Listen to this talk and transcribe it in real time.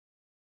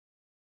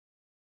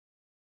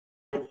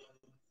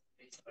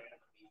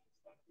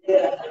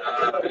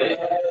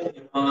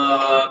Yung mga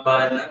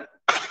bana.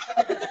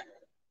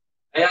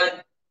 Ayan.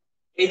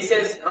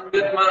 Aces,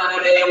 hanggang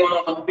maaari yung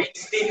mga campaign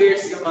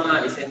stickers, yung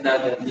mga isend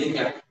natin. Yun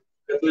nga.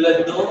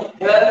 Katulad nung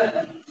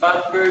Health,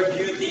 Pamper,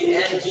 Beauty,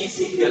 and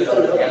GC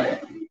Galore.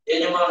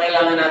 Yan yung mga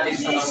kailangan natin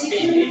sa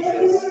campaign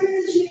Aces.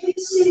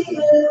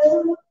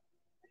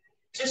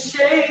 Just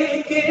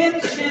shake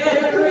it,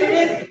 share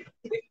it.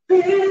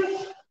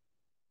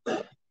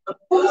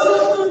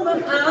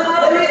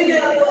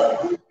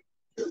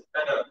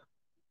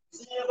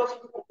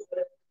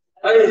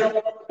 Ay, yung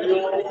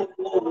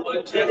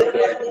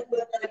siyempre,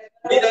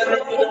 hindi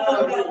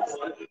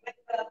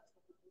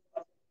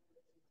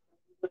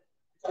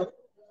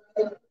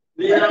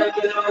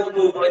natin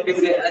mag-move on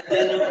kasi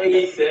andyan yung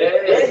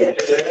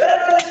Aces.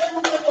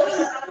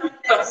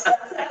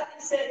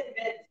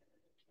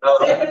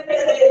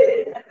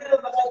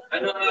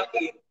 Ano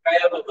Aki?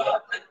 Kaya mo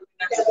ba?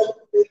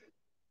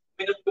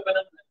 Minum ko ba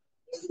ng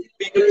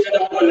bigod siya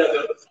ng bola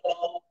doon?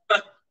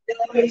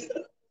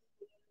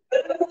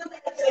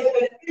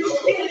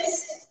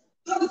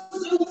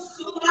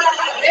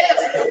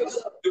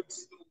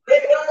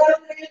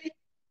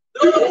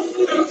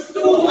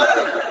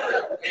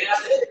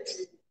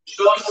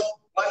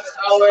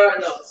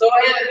 So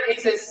ayan,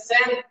 Aces,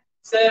 send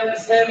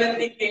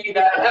 70K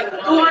na,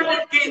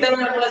 200K na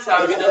naman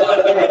sabi na lang.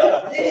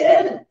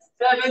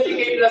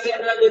 70K plus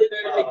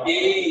 130K.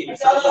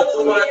 So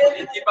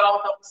 200, hindi pa ako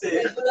tapos eh.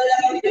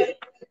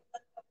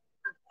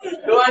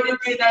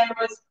 200K na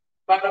naman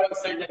para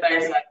mag-start na tayo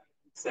sa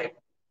ating segment.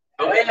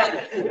 So ayan,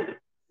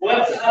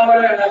 what's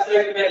our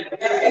segment?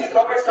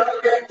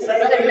 Sa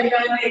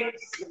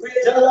mechanics.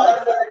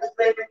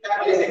 Explain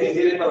mechanics.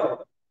 Easy rin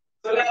to.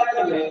 So lahat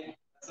kami,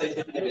 sa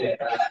isip nila.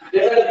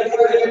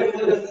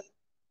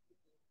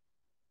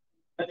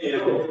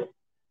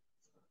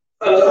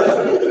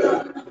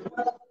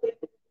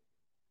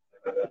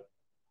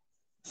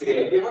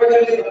 Sige, before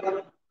natin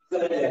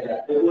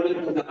pupulit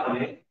muna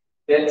kami.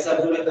 Then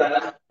sa bulit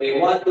na, may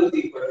 1, 2,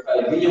 3,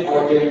 4, 5. Yun yung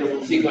order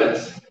ng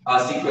sequence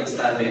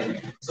natin.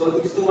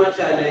 So, tustuman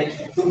challenge,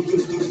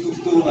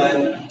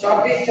 tustuman.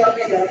 Choppy,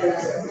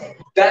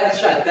 dance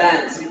siya,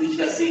 hindi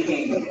siya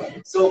singing.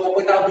 So, kung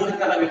magkabulit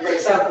na kami, for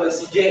example,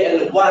 si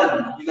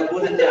JL1,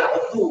 pinabulit niya ako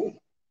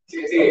 2.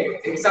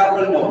 Sige,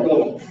 example mo,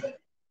 go.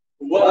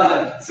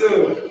 1,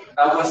 2,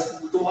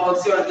 tapos 2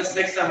 counts yun, tapos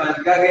next naman,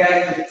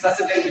 gagayahin,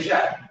 sasabihin mo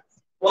siya.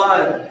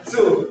 1,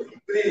 2,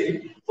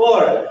 3,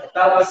 4.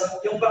 Tapos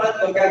yung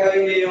pangatlo,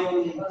 gagawin niya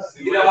yung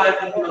ginawa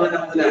ng mga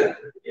nakunan.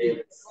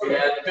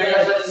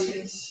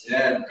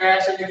 Kaya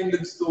siya naging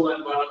dugtungan,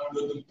 parang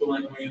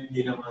dudugtungan mo yung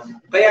ginawa.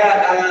 Kaya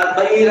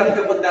mahirap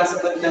kapag nasa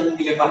bandang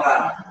lima ka.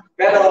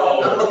 Pero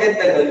ang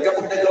maganda doon,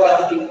 kapag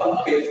nagawa ng yung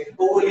pang-fifth,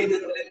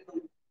 uulitin ulit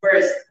yung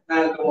first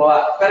na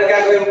gawa. Pero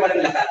gagawin mo pa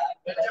rin lahat.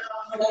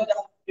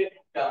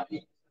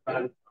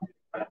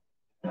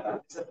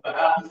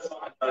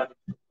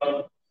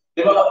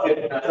 Di ba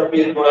kapit na sa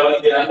field mo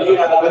lang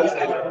ginagawa?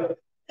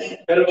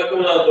 Pero pag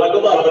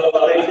gumagawa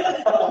pa rin.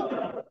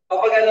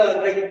 Kapag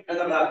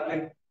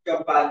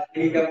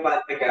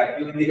nagkampante ka,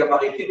 yung hindi ka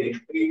makikinig,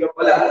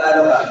 wala ka.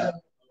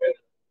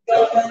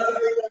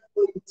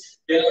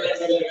 Kaya lang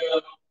talaga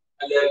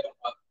alert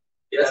pa.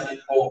 Yes, in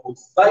focus.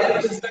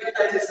 Bali, start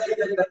tayo sa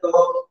slide na ito.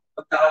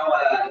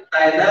 Pagkakawa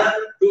tayo na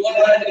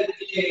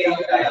 200K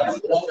ang kaya.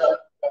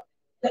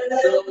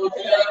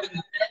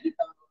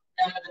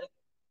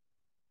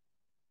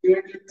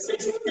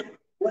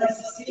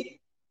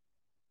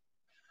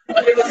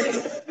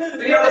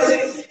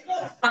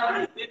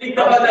 Hindi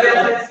ka ba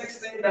talaga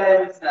 16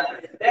 diamonds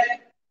natin? Then,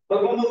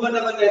 pag bumaba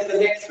naman tayo sa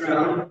next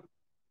round,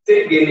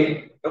 sige,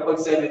 kapag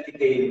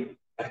 70K.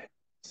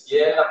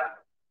 Yeah.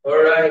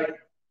 Alright.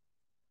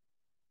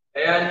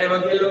 Ayan,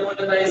 mag-hello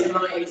muna tayo sa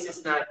mga aces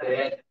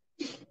natin.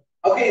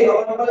 Okay,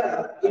 ako na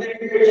pala.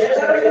 In-encourage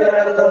natin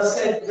na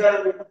send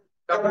ng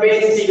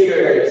campaign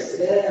stickers.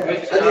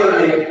 Which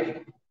are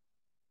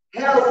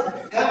Health,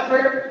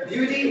 Pamper,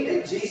 Beauty,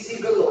 and GC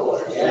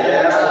Galore.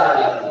 Yeah.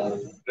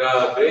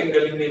 Grabe, ang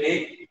galing ni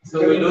Nick.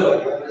 So,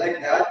 hello.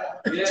 Like that?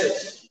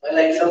 Yes. I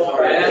like so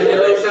far. Ayan,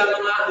 hello sa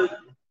mga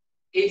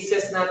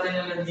aces natin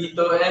na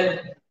nandito.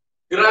 And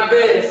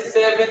grabe,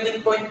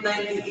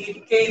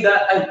 17.98K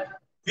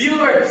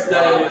viewers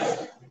dahil.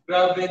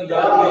 Grabe,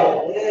 grabe.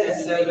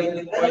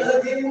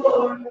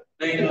 17.900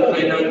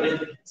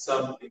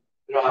 something.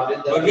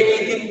 Grabe.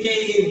 Mag-18K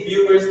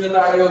viewers na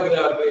tayo,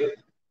 grabe.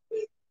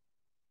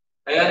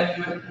 Ayan,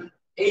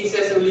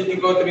 aces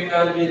ulitin ko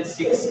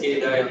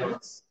 306K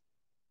diamonds.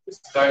 To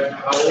start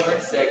our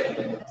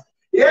segment.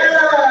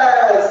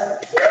 Yes!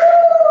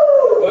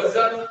 What's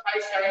up, Hi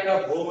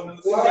Shaina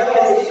bonus? Wow,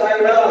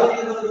 Shaina!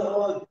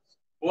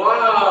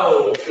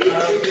 Wow!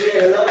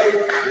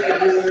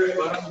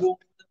 Parang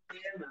buong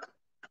yan ah.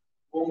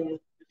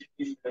 Buong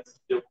Pilipinas.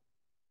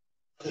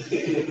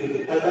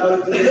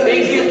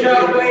 Thank you,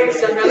 Jaway,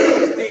 sa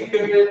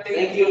sticker.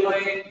 Thank you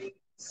kay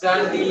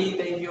Sandy.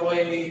 Thank you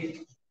kay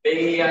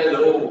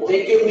Hello.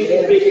 Thank you,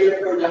 Mr. Bigger,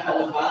 for the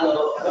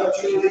halo-halo.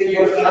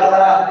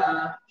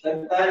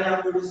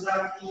 Santana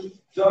Kurosaki,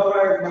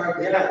 Jomar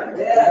Margan.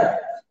 Yeah.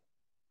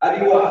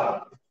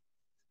 Ariwa.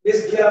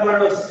 Miss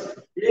Glamorous.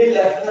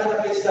 Lila, Nana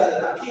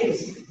Crystal,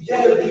 Akins,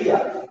 Yellow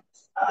Dia.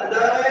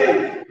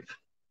 Adai.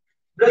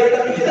 Bright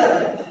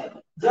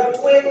Amidan. Jack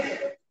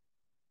Quick.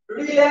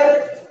 Rila.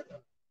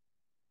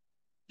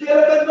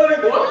 Jella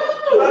Convert.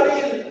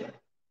 Maril.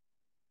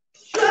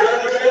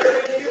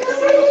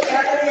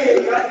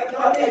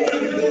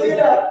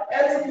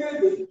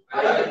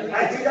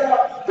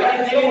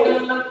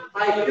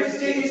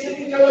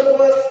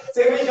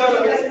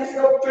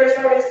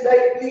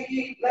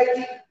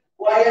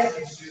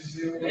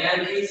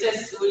 And it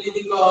says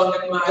ulitin ko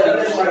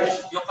nagmahal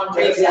yung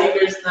complete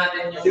stickers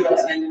natin yung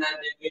send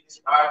natin which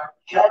are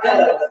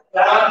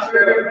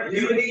Doctor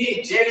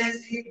Beauty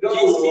GC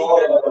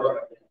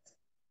Galore.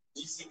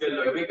 GC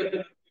Galore. May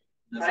katulog.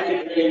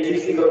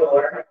 GC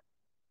Galore.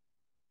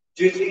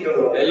 GC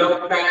Galore.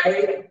 Hello,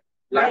 Kai.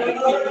 Lucky.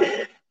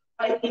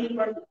 I think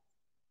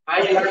Hi,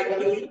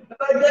 Lucky.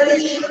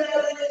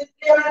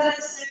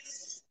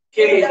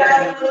 Okay,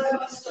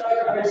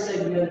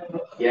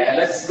 yeah,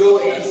 let's go.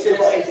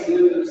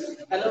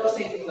 Hello,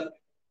 Saint.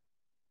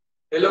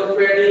 Hello,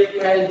 Ferry,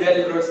 Kyle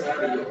Del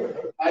Rosario.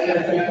 I got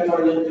a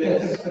for you.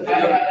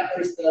 Hello,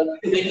 Crystal.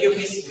 Thank you,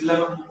 Miss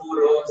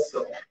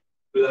Glamuroso.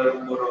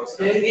 Glamuroso.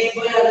 Hindi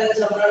ko yan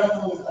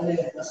sobrang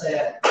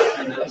masaya.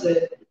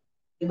 Kasi,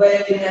 iba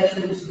yung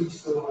ginagawa ng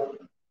gusto.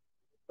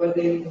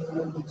 Pwede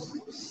yung gusto.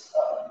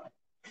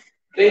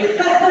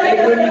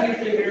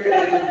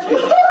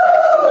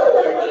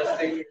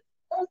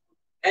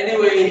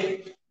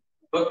 Anyway,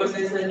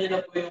 pagpasensan niyo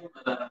na po yung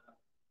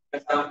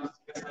kasama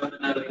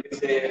natin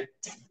kasi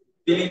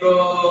feeling ko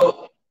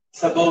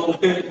sabaw ko.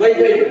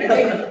 Wait.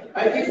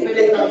 I think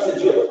feeling now sa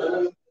Diyo.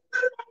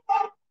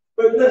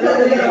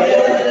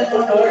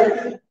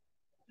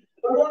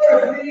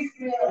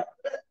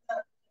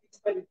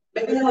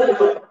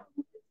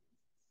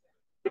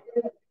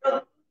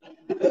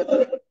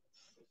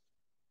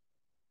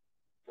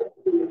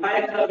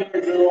 Hi,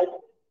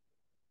 girl.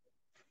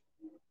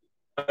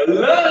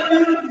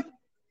 Hello!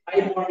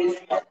 Hi, Morris.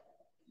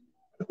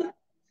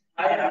 Hi,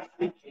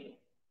 Ashley.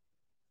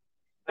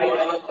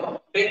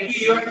 Thank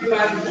you, your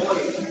fanboy.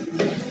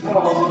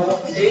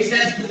 It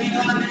says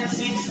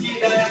 360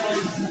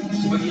 diamonds.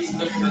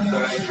 Mag-start na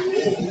tayo.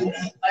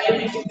 I am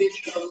in this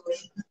show.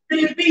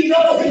 Filipino!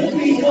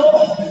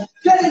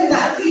 Galing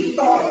na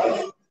dito!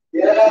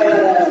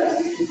 Yes!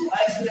 I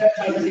swear,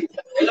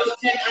 Hello,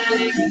 Chen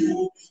Alex.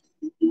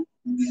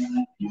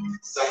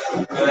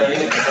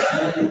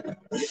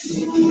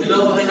 Hello,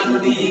 anak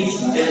ni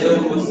Hello,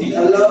 Musi.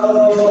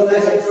 Hello,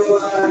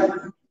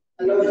 everyone.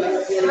 Hello,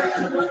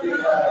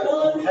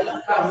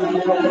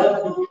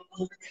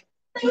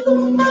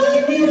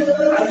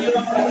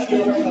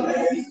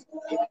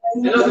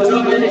 Hello,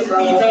 Joven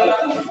Espita.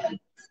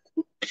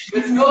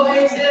 Let's go,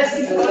 Aces.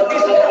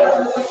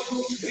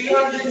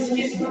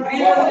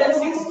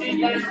 360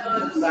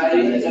 diamonds.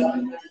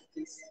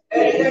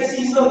 Hey, there's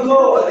Cecil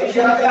Go. Thank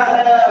you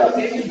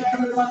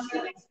very much.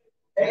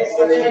 Thanks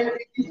for the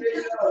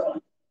invitation.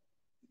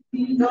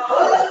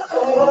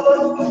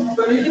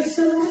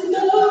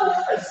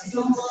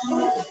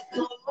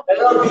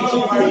 Hello,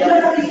 BGYO.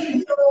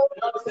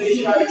 Thank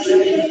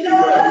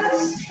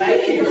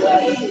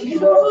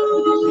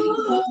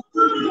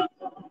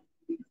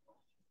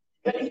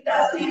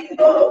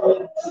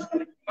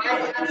Hi,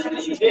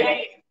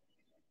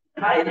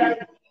 Hi,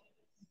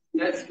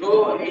 let's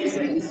go,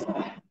 Aces.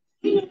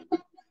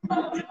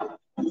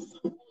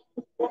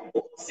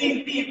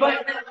 City by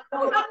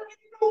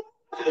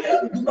Thank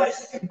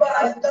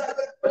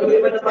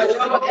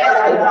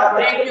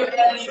you,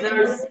 Ellie.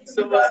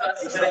 So much.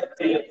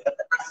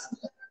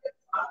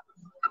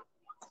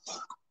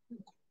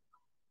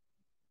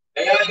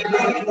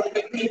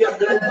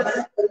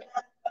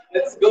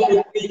 Let's go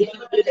with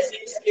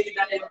 360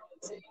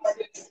 diamonds.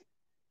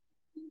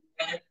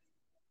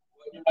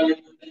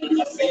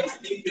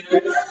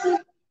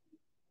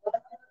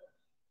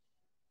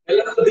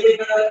 Hello,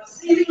 Dina.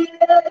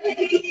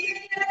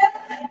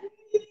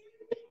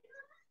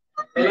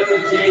 Hello,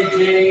 JJ.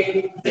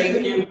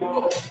 Thank you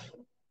po.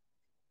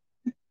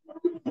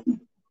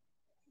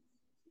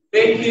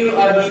 Thank you,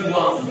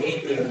 Abibang.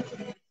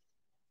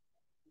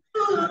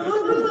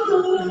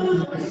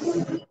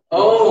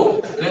 Oh,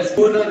 let's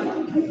go na.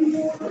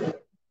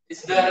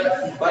 Is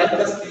that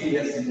fantasy?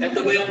 Ito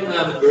ba yung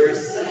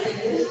numbers?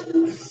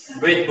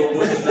 Wait,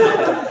 bubunod na.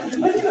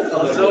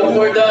 So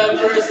for the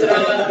first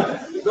round,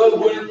 go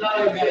bunod na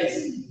kayo, guys.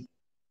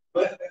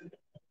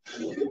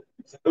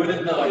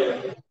 Bunod na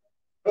kayo.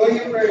 Go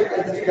you first.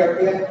 Let's go.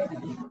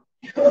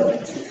 Go.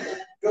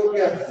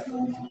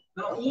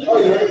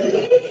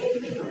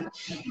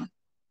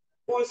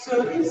 Oh,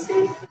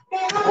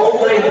 oh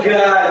my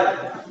God.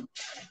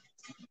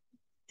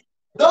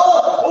 No!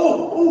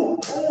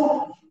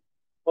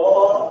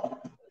 Oh.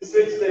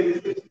 Switch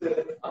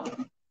there.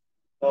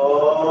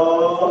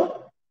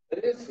 Oh.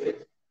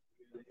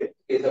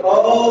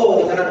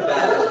 Oh, not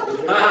bad.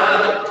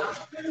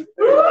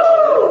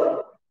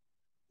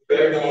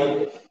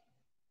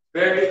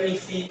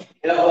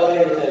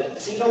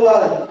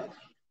 1?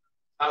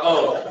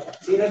 Ako.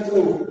 Sino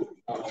 2?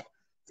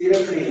 Sino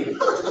 3?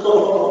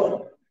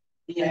 Oh.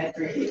 Yeah,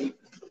 3.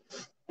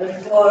 And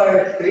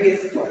 4. 3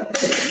 is 4.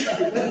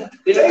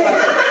 Sino pa?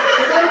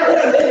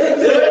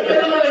 Sino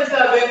naman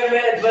nagsabi na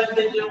may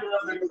advantage yung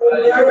number 5?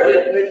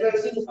 Wait,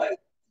 sino 5?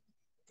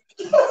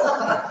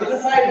 Sino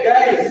 5,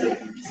 guys?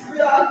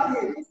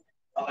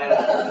 Okay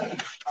lang.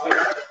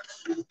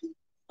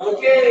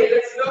 Okay,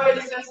 let's go.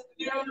 It says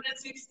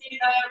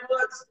 360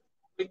 diamonds.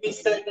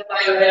 Mag-start na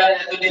tayo kaya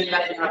ito din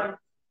line up.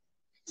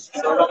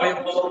 So, ako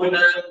yung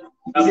puuna.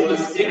 Tapos,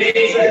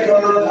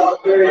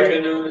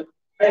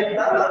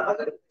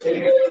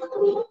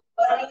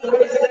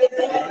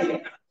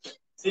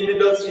 sino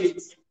daw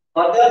sheets?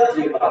 Mother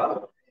 3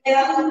 ba?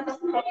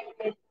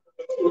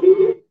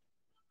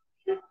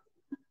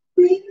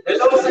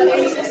 Hello sa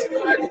Aces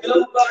Squad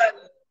Global.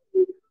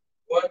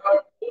 One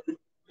more.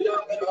 Hello,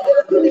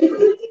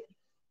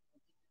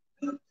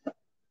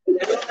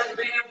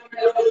 Andrea.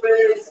 Hello,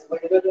 Perez.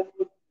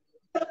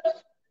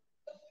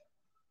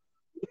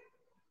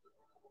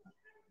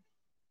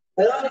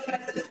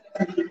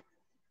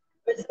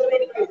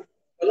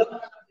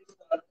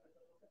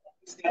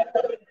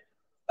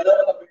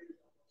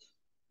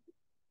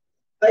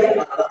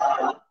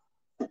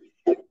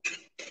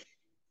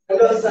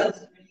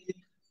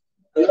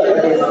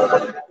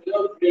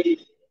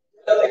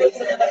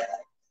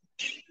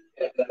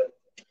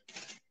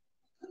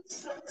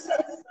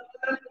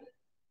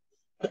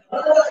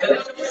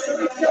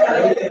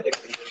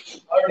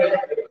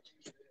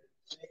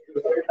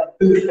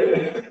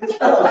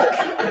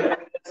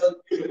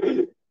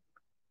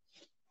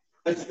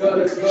 Let's go,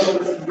 let's go,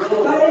 let's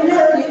go.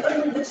 Finally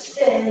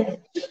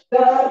understand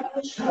that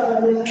I'm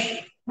trying.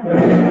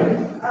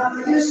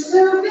 I used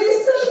to be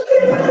so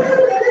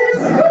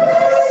careless.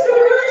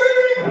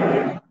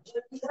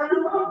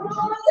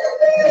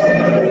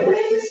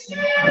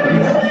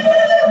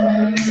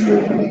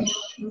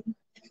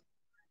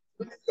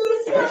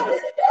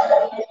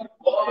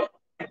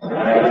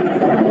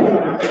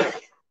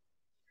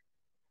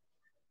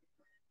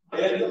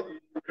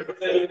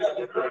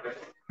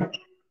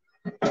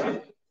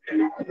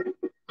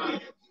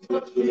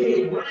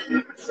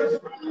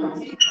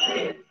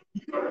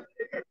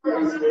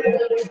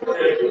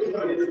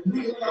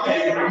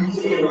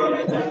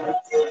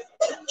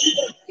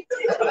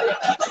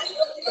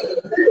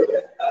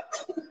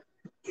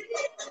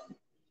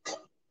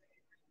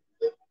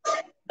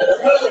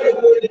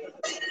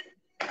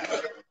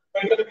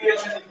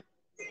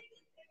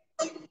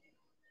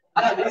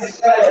 This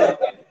is right.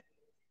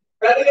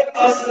 Pwede yung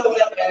puzzle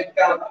ng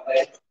count,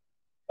 okay?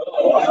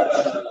 Oh,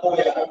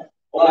 yeah.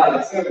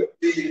 1, 2,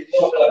 3,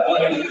 4,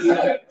 5, 6,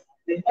 7.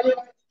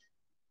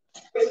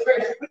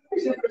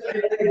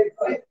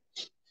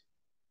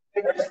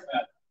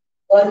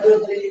 1,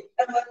 2, 3.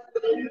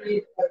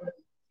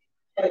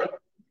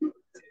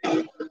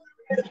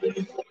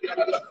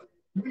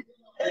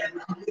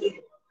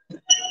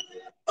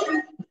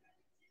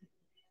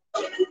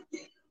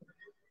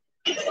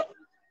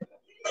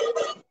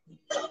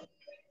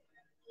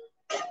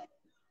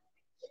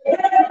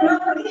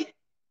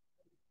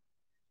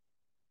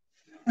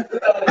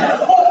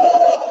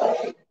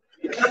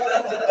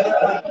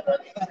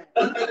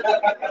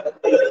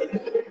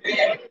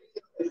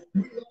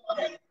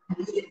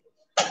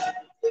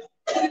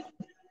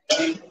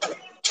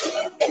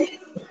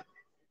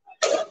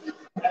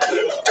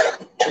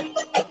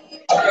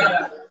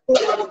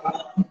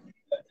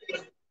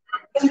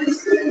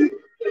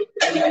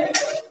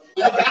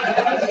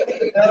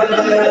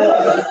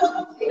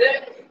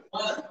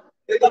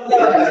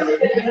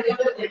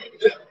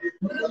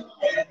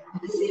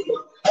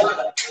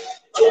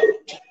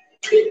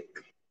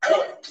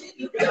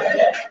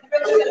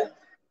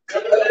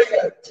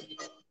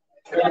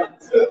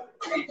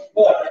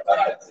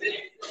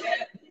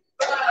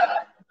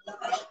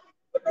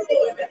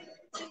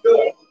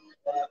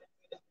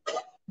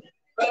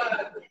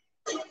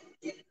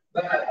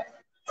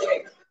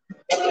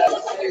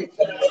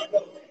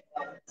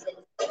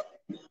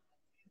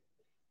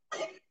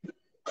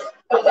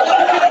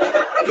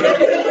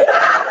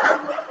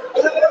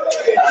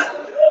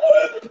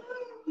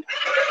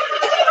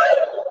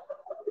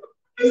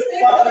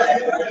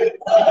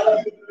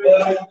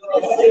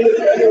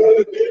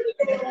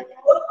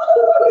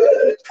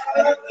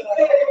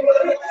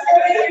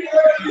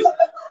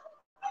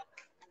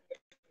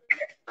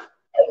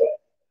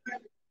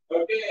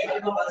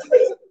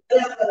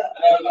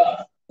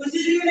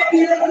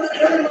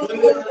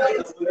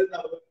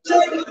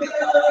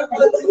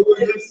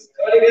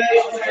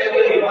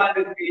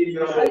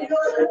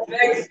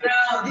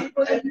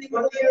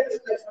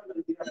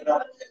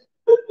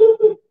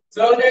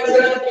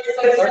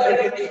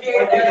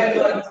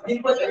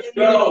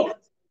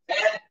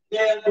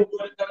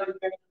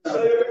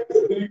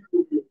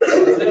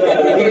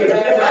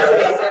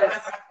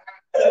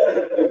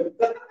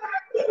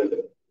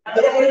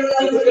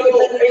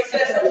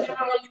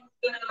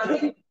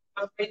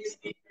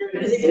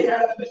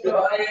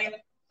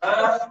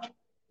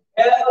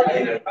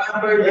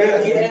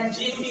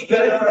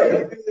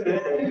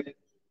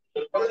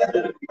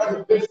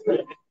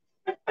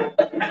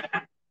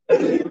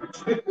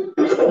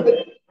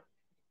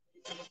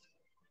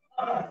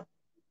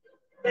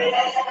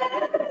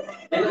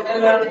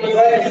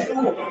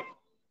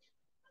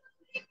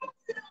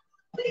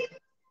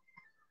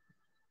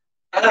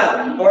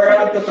 More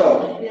round to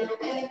go.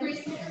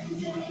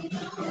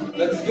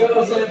 Let's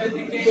go,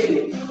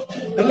 70K.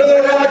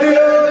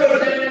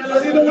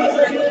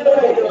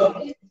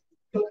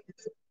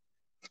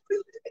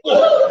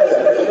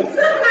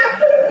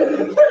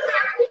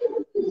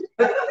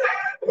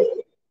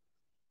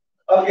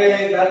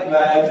 Okay, not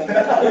bad.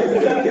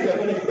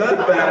 Not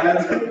bad.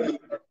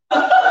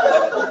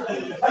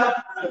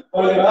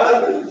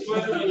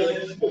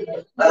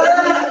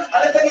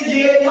 Ano tadi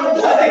GM yung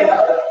buhay?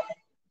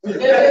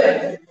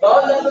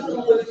 Bawal na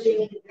tutungkol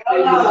yung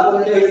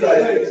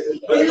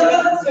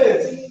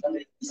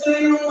so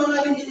yung mga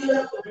hindi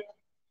nila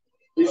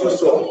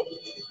isuso.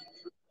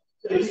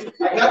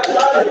 I got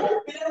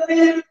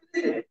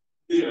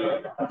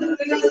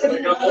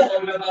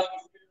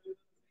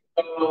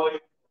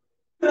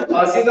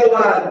sino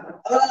man?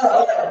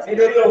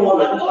 Sino yung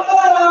man?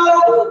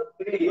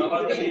 Three.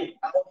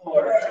 Ako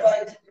more.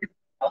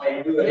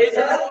 Okay, do it.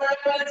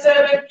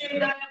 17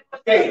 na.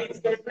 Okay.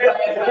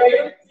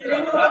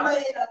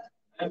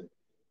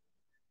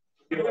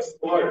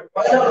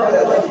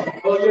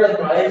 Hold your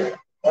advice.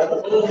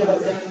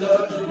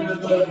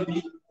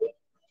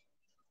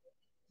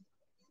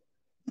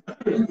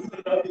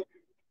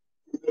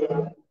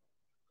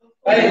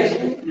 Ay,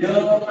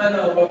 yung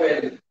ano,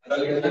 papel.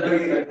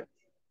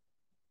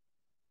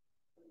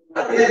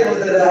 At yan,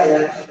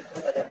 magdadaya.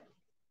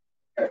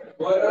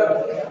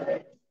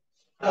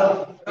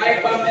 Hi,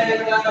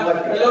 Pamela.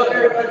 Hello,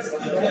 everyone.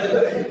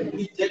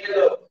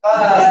 Hello.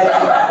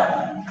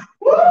 Hi.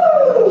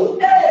 Woo!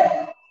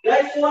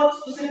 Guys, who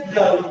wants to sit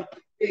down?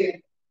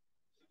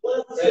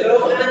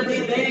 Hello, Andy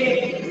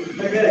May.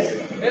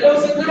 Hello,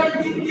 sa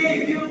 19K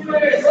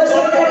viewers.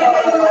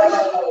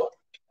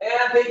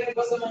 Ayan, thank you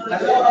po sa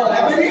mga Hello,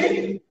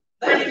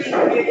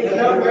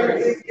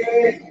 19K.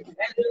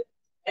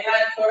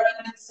 Ayan,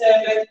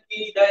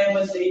 470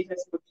 Diamond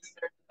Aces.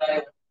 Mag-start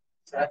tayo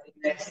sa ating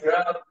next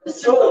round.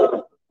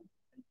 So,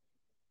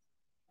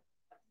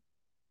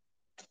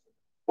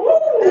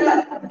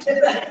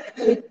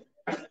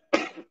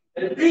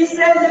 Please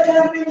send the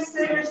camping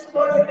stickers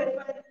for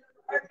the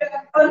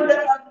on the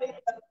camping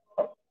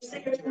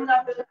stickers do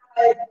not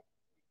hide.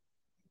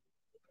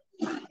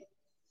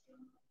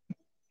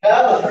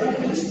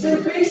 It's the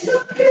piece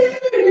of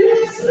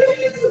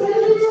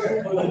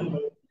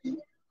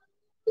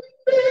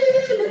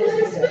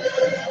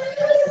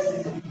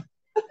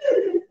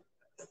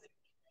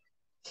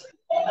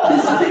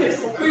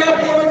we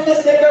are giving the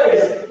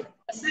stickers.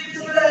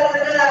 stickers for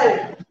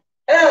that.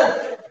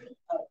 Help!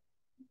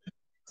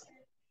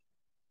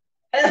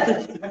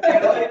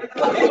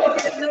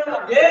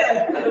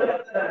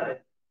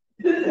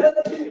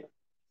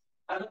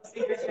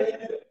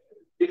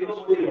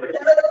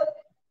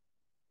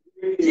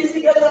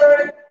 Jessica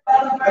Lord,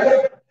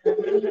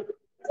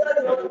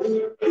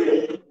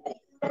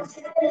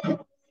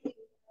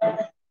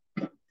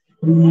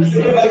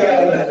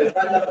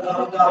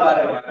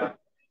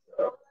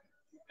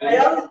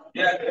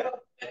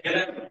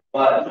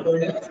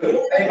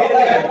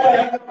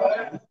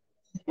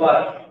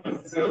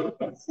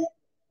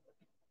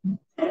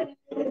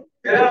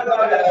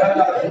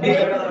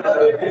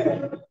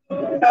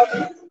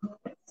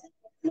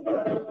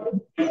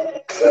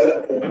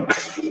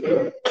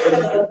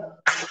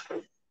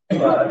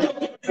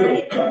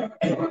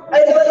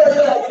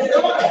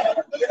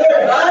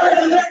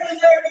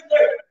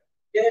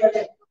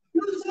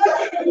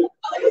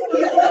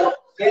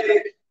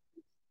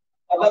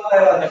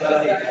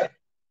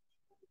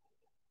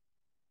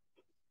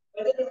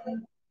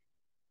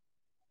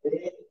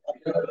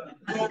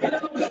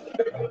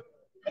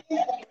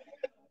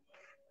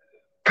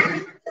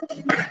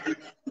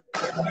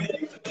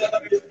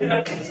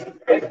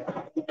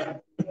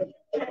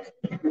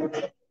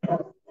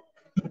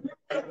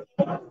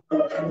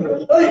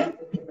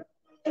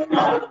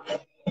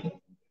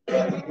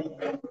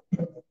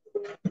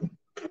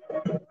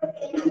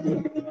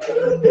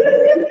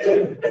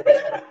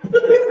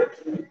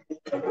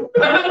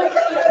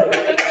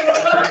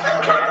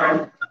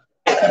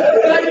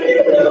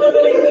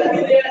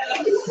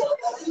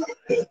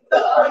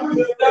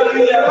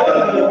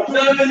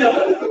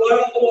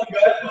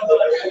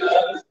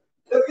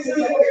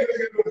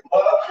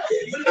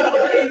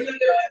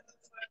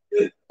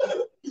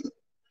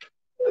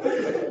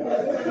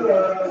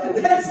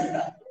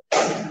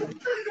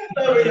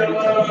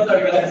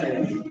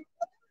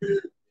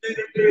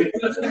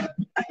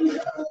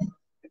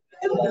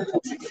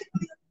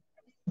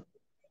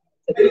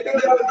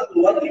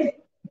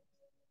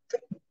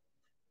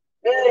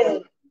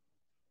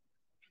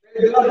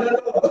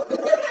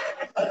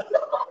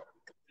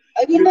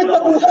 I didn't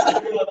know.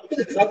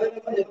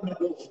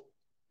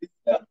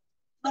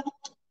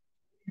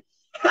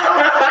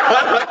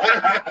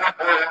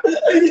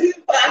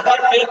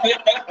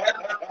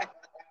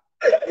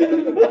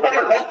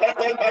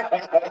 Oh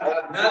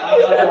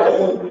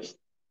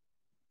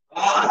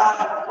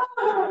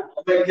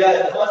my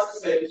God,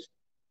 what's the switch?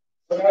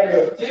 Where are you?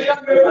 Sino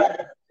number one?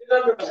 Sino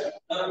number one?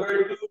 Number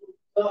two.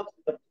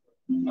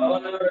 Oh,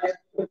 number two.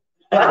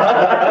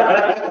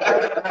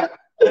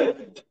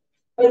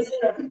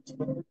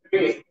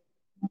 Okay.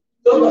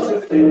 So, what's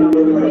the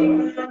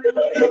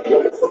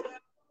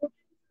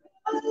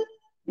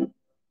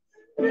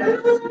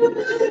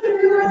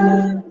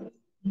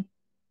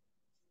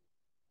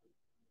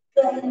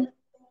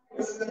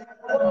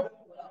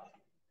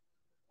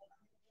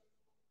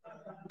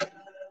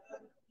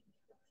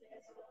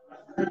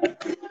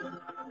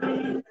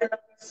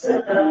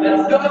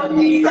Let's go,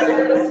 please.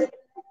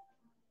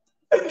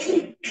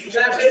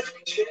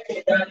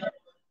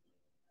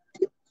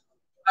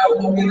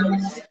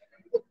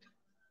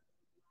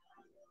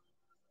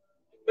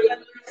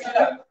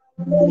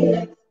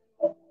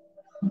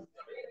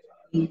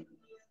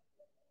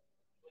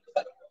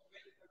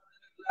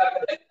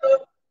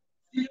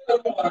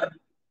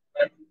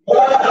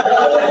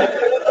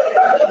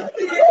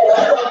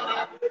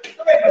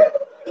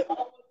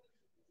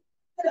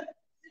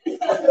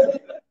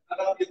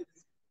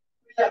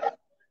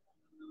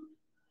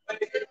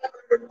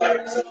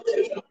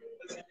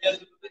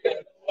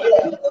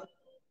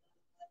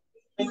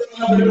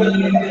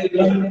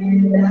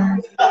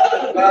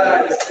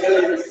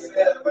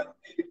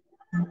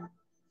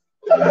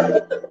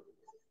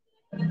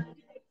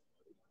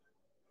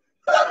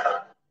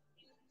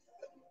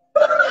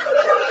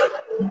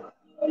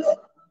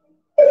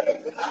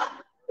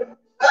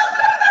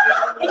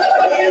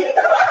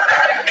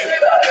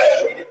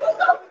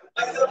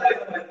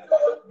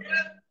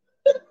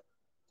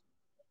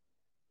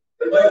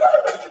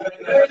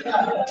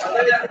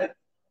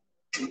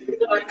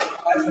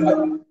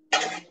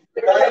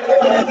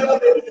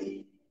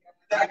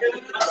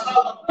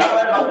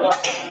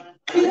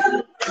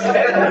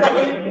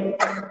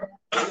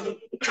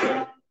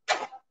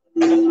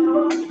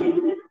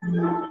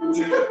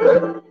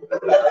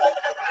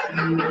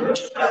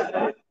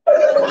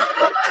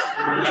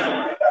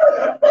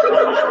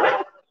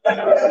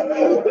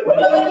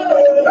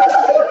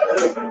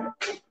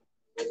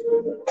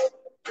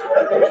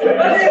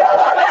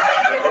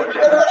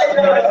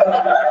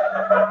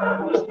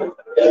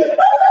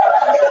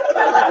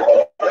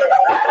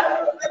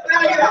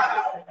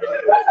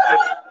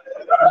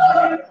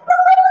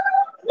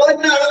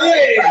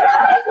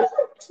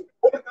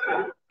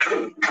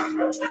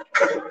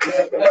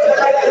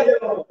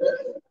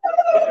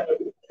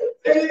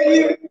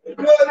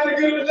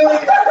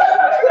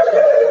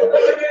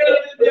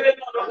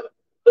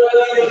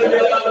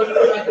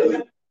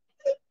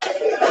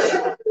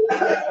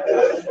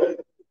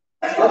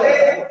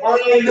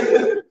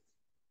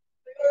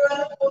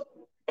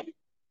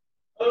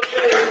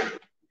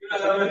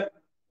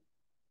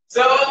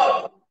 So,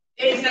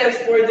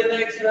 aces for the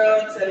next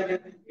round,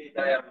 17K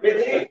tayo.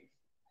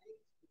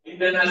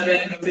 Hindi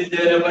natin kung si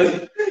Jello ba.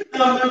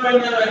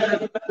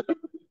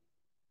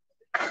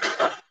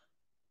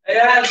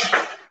 Ayan.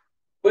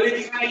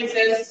 Ulitin mga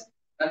aces.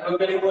 At huwag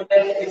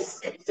kalimutan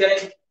is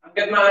send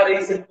hanggang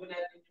ma-reason po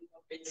natin yung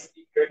page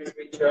stickers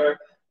which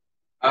are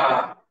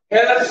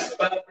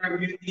health, Pamper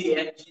Beauty,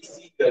 and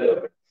GC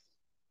Galore.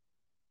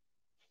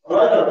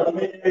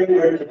 GC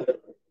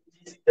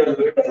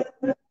Galore.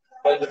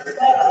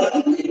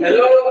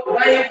 Hello,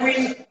 my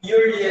Queen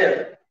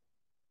Uriel.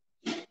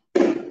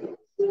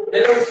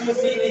 Hello,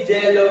 Susie ni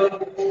Jello.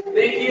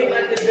 Thank you,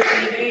 Ate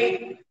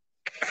Dominique.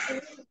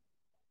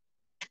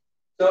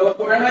 So,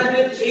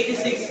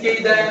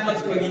 486K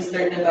diamonds,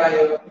 mag-start na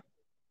tayo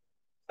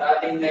sa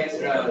ating next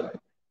round.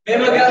 May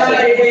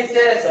mag-ahalay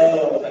cases.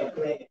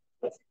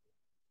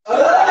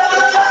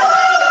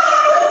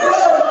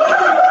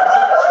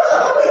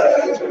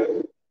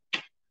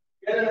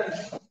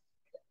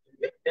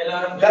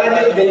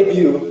 Daniel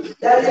debut.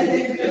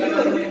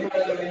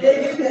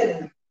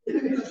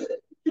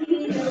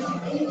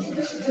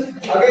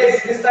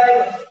 Okay, this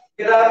time,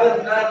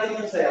 grabe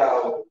natin yung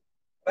sayaw.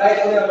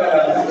 Right na ba?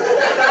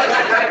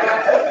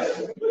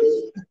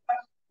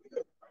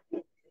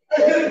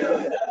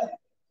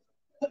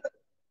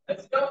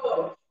 Let's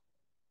go.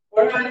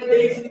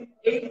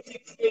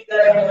 486K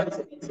diamonds.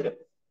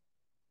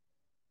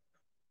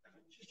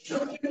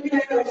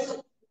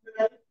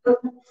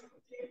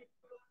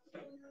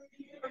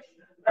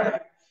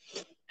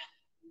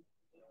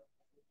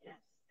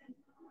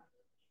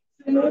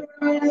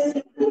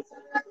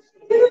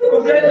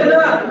 Kompleto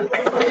na!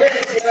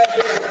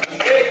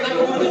 Wait,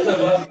 nakabunot na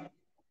ba?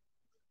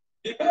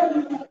 Di ba?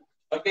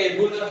 Okay,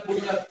 bunot.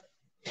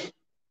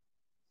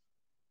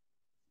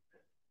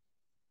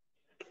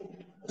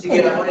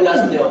 Sige, ako yung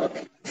last niyo.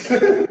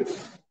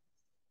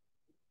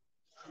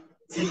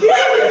 Sige,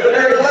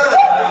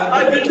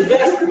 I've been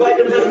blessed by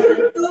the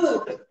number 2.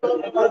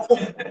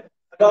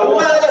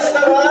 Umalas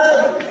naman!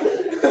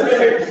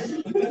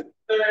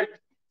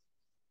 Third.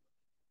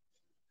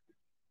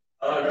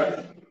 Alright.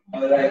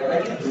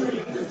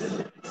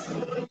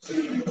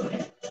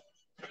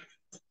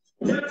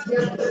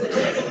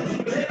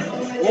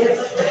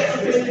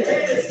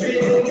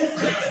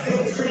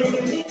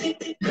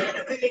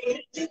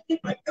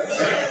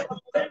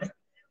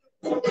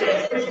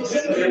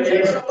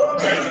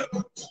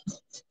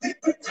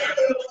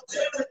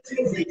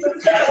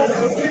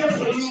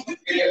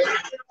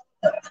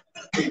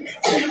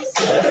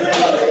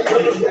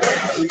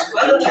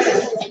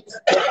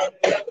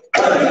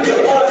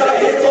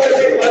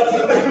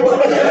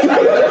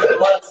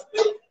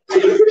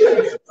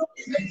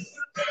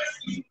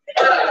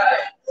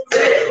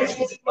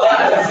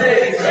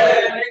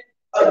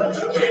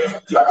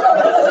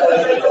 Alright.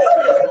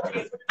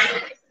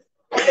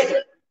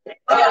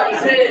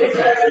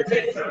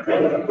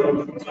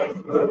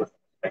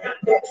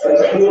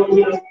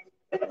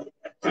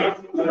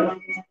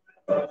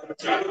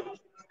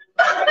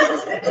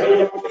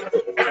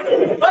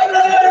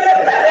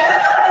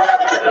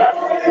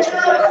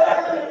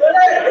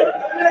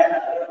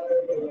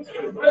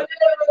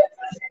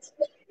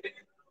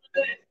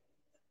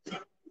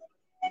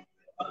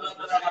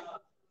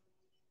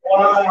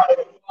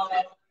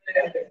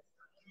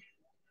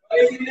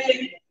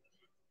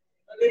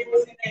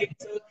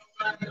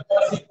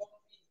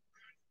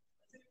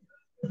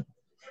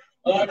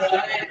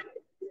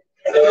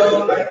 So,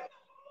 meron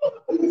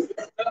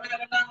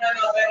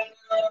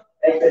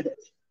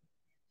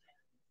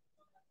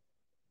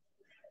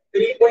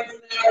 3 points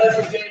na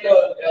si Jello.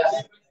 3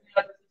 points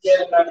na si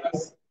Jello.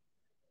 Tapos,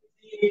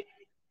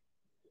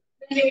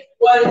 si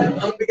Juan,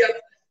 ang bigat.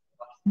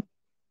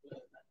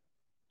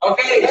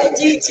 Okay.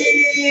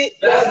 Chichi!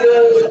 That's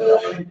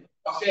good.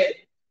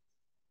 Okay.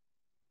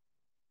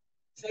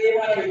 Say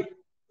hi.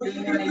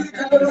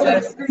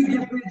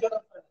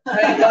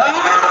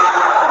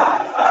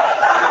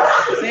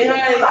 Say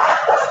hi.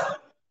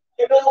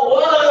 You know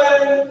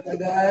one. I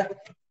got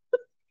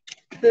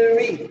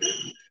 3.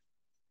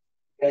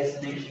 Guys,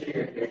 make sure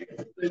you're here.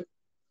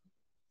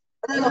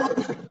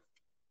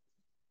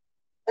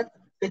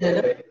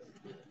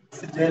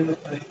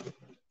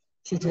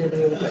 Si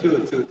Jello.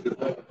 Two.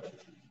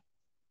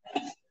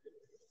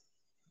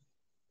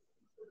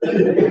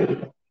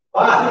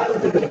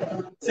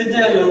 Si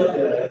Jello.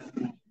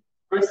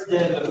 First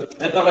Jello.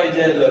 Ito kay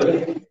Jello.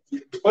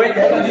 Wait,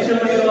 hindi siya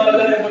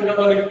maniwala na pag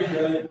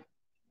napaligpinyan.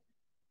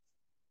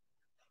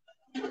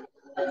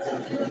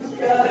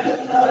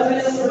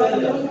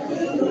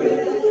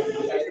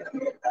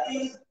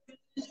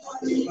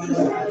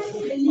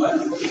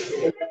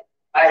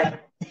 Ay,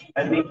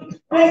 I think.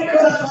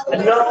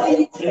 Ano?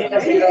 Hindi na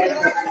sila.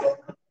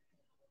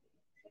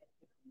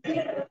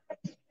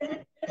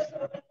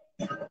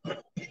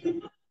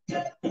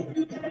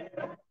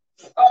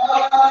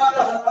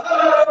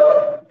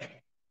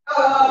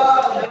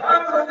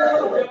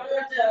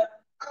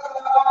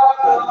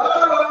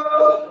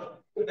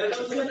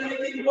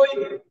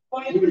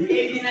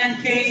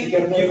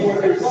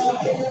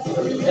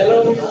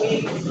 Hello,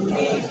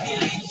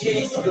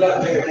 Chase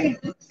Glover.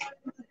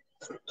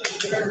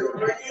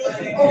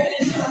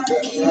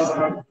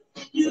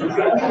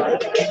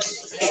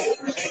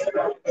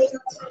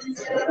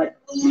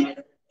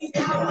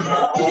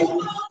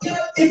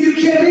 If you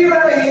can't be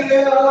right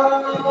here,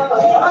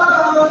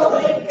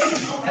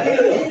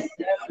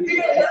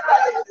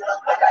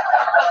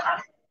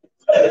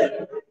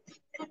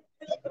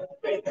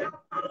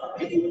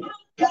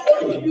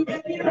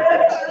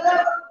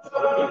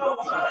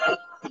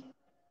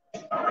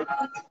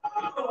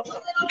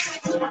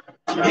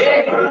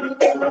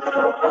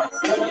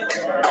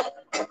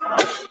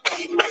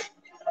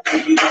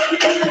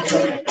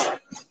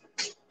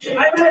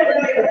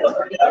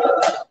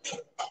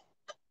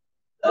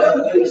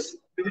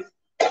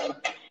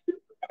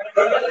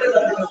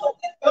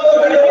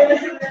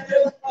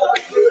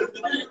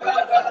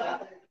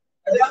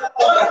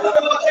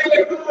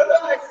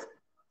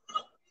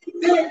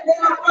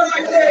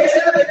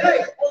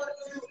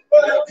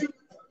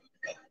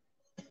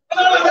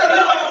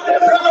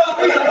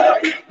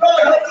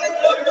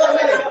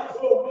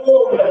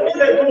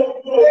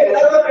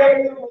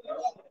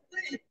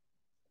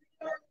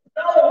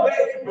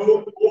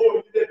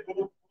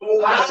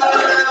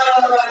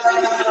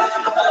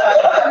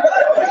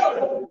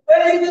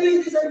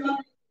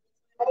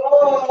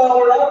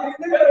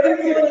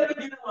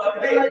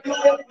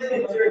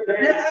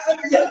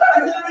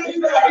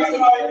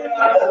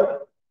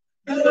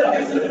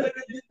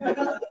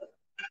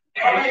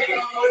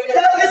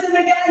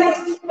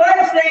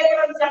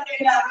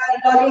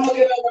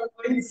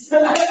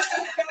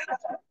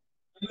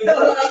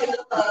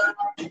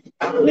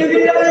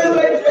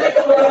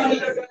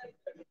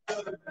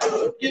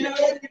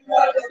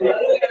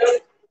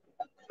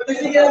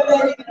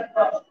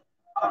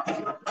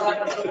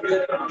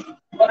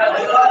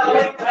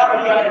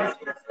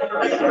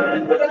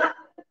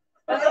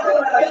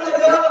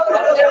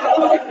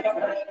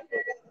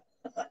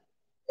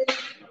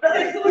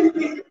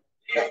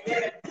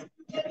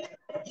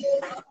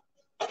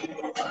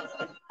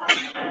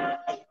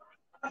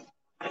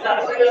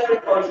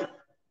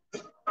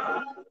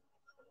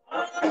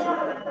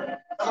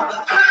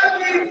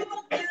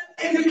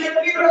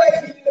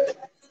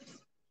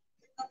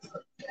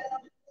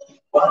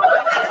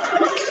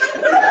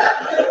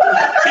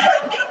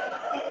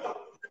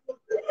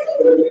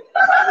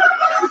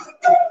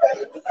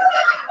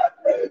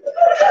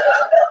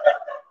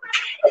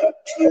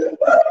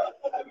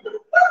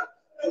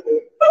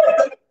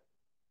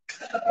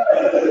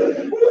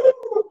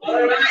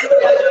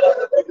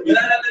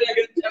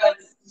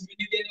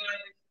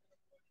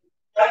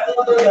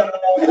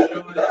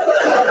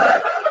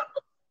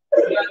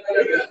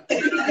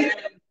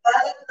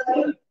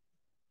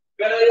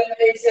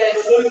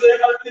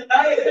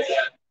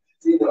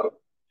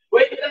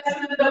 Wait, that's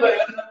the ba?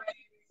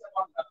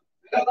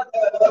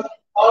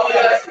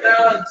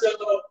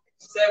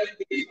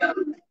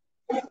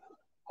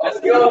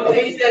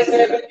 Aces,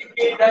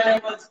 70K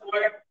diamonds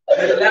for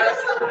the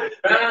last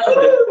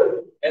round.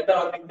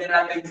 Ito, tignan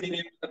natin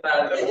sino yung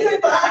tatalo. Hindi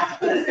ba?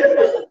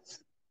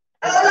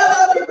 Wala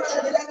ka,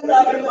 ilang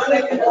sabi mo na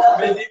yun.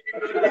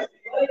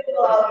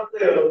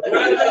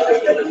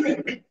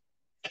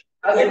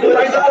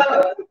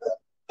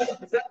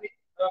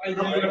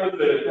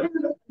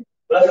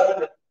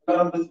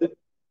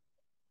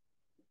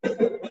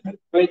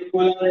 Wait,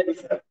 kulang na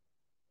isa.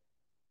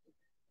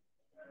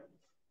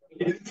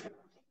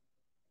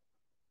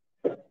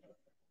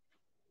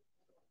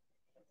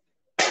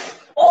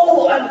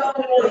 Oh, ang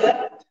dami mo yan.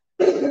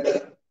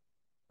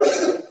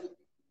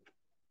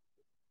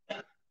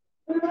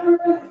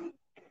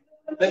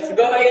 Let's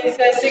go, it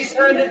says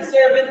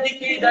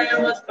 670K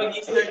diamonds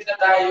pag-start na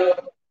tayo.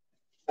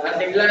 Sa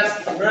ating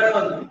last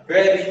round.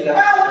 Ready lang.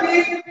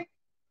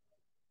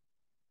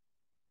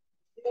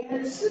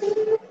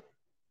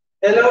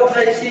 Hello,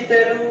 Freshi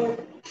Teru.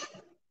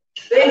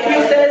 Thank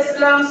you,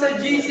 Teslang sa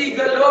GC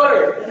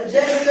Galore.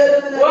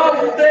 Wow,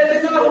 kompleto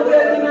na,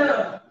 kompleto na.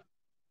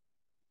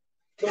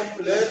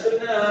 Kompleto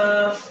na.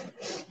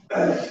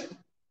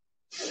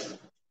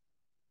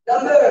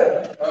 Number.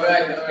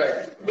 Alright,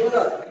 alright.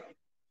 Luna.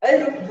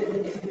 Ay,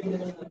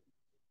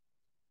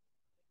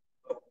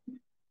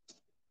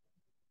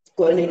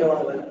 kung ano yung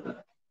nawawala.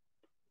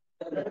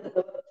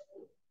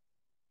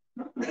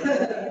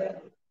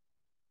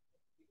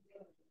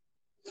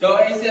 So,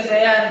 Aces,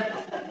 ayan.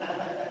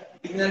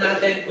 Tignan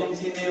natin kung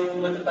sino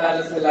yung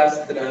matatalo sa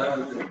last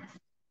round.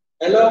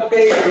 Hello,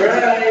 kay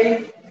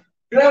Bri.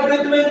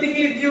 Grabe,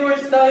 20K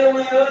viewers tayo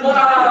ngayon.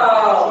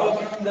 Wow!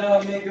 Sobrang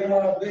dami,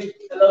 grabe.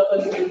 Hello,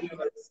 20K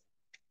viewers.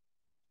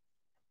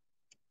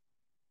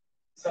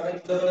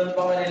 Sakit daw ng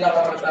pa nila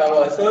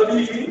kakatawa.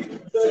 Sorry.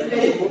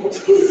 Sorry.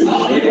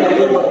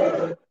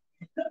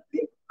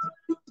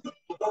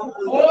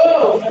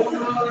 Wow!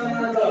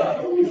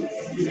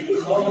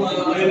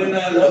 Mga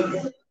nanalo.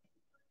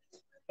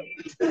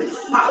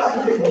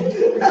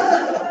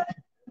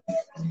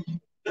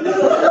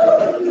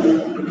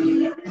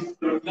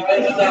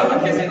 Nakikita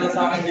kasi nasa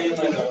akin na yung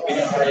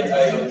pinakahit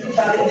tayo.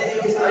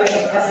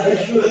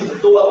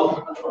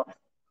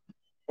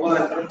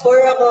 Four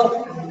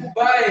ako.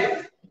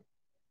 5.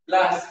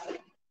 Last.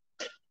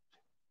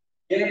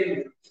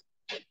 Game.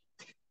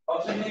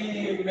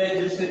 Actually,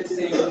 medyo safe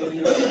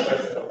yung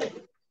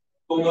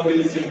kung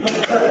mabilis yung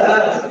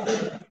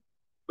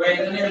wait,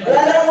 ano yun?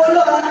 Wala na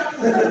ulo, ha?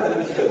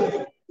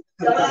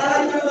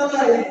 Samahan nyo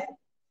naman, eh.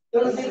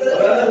 Yung siguro.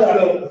 Wala na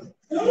ulo.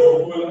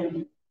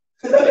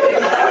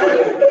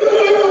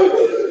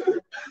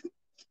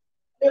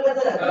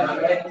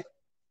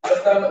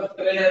 Basta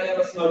try natin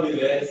mas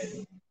mabilis.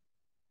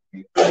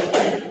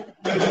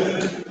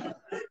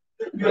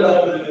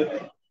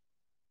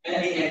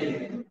 Any.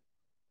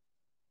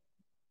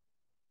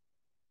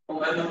 Kung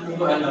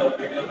ano,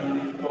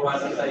 biglang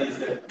pumasok sa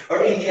isip.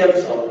 Or EDM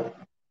song.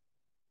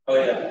 Oh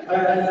yeah.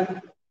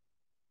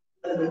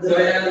 So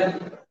yan,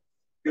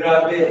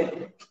 grabe.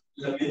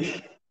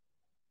 Lamig.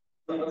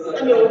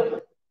 Ano?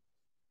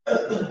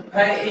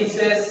 Hi,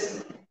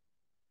 Aces.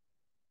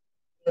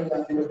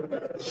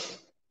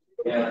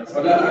 Yan,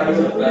 wala ka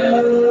sa tayo.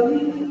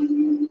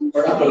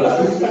 Or ako lang.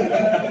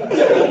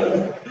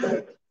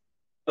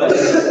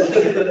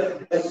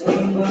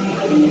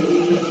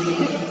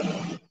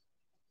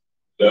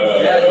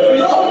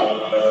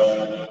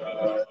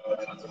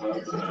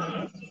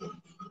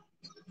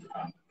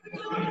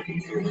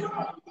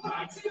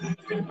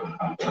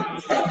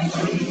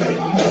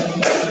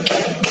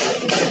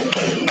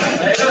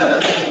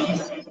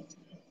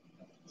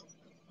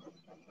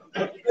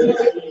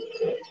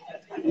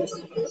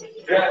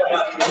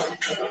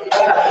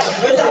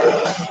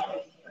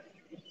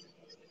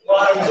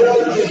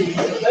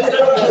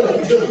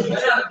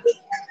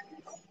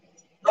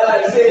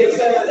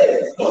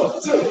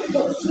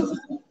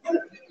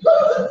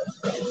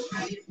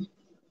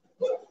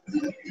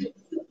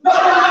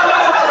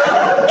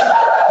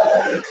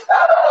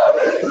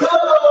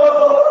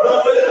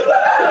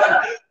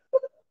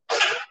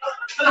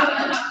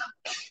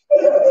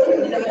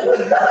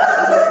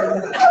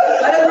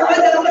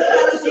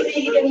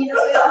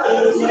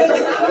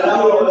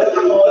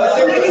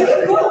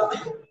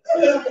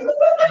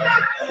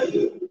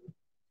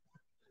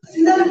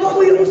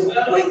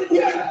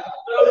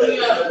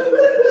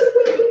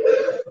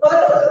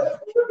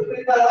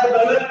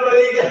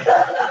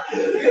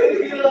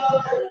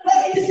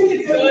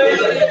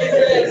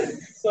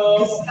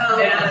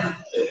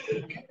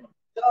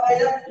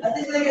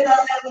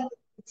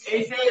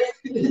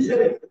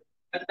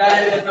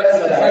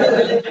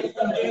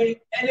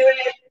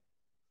 Anyway,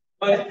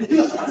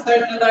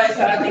 start na tayo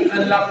sa ating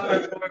unlock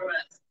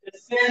performance.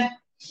 Send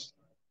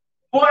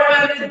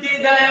 400K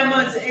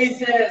diamonds,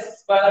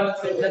 Aces, para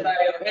mag-set na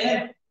tayo.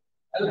 And,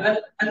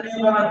 ano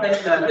yung mga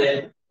time natin?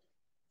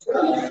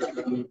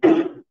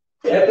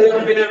 Ito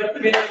yung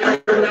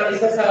pinag-perform na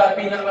isa sa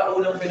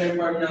pinakaunang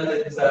pinag-perform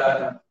natin sa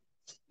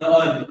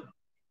noon.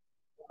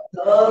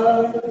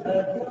 Alam nyo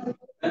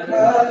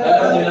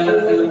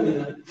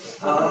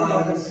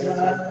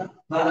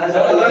na.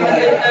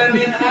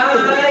 namin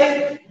ay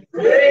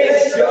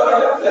raise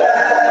your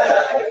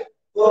flag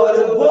for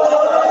the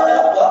world.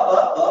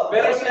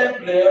 Pero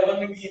siyempre, ako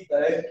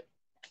nag-gitay.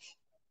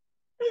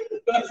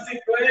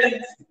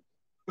 Consequence.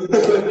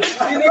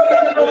 Hindi ka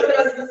na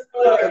mataas na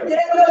score.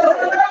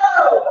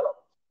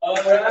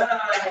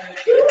 Alright.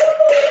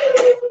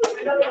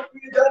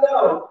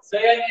 So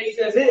yan,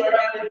 Aces,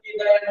 400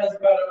 diamonds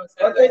para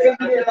mag-set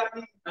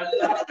ang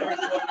last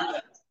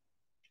performance.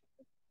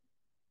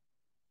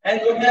 And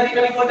kung natin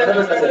kalimutan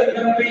na sa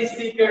ng face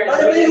sticker,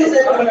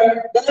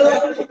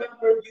 dalawa ko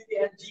for beauty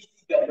and GC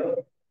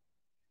kayo.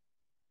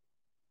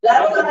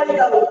 Lahat na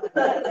kayo.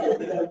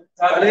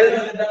 Sabi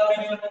nila, dami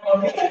nyo ng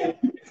mamili.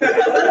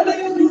 Ano ba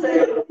yung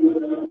design?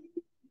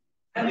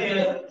 Ano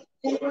yun?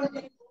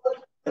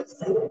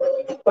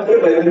 Pati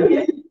ba yun?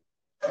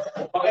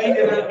 Okay,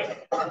 hindi na.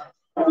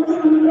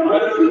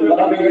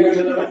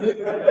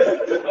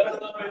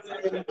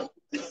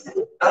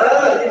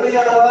 Di ba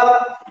yung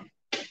hawak?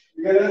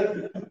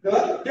 Ganun.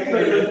 Diba? Di ba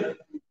yun?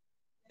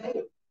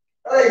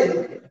 Ay!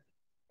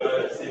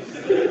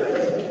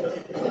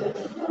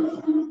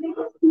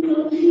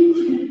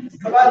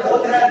 Kapan,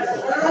 kontrans.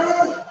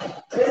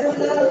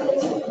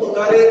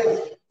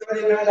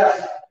 Sorry na lang.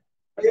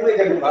 Ay, may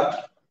ganun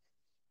ba?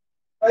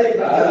 Ay,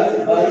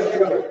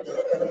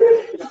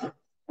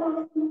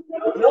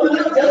 no,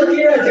 just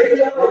here,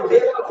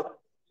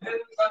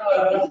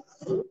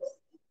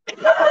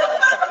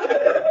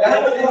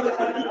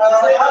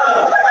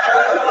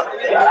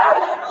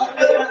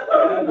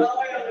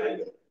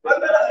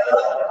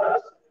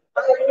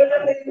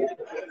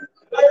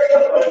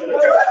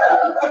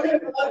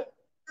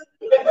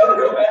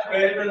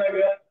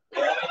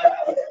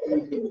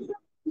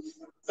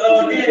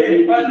 So,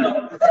 okay,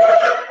 paano?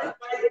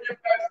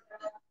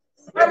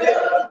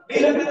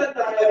 bilang na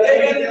tayo.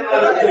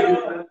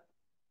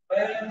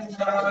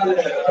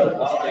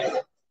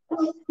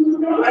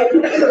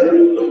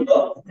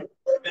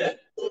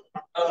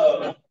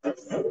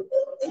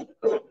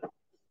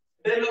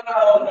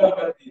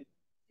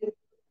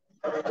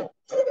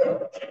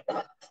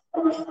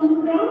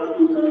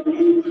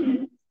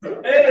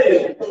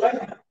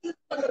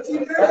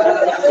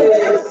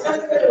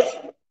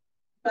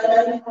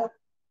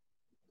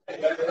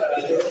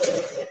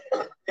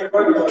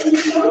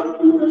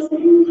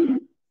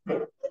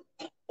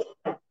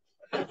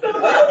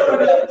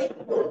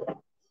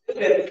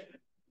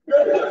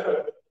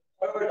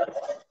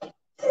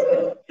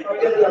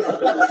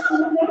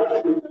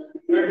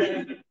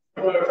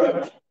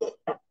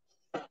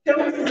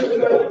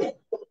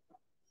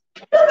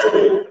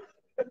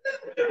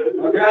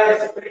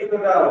 Guys, prito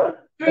daw.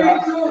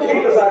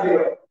 Prito sabi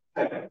ko.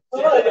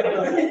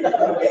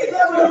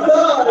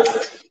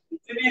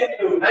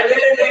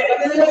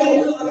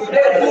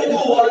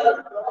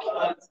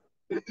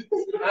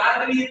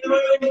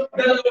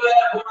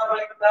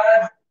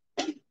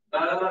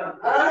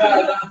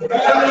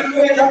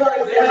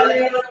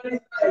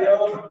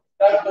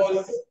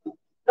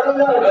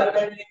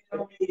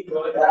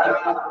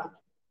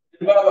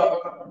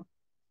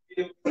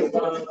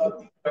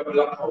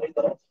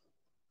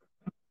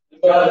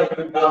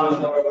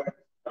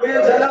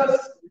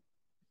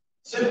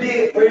 Should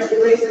be first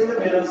place in the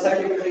middle,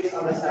 second place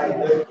on the side.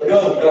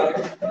 Go.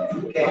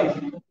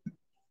 Okay.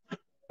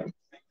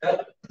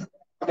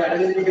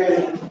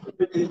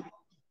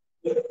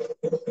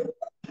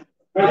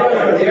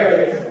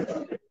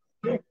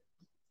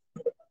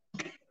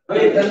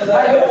 Wait, that's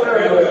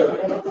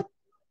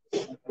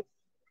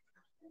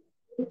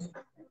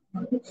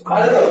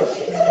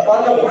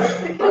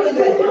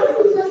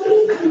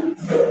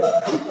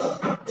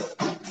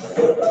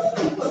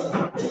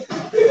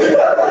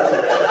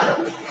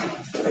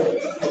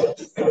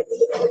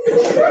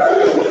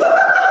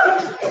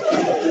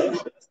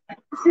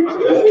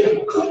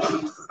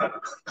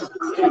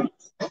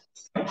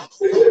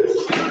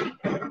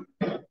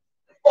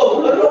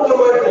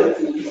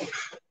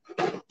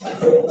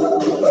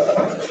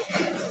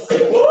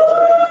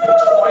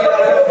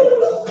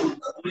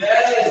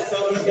yes,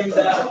 so we can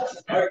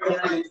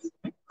organize.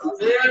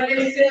 So yan,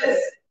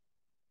 Aces,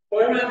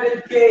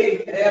 400K.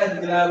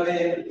 Ayan, grabe.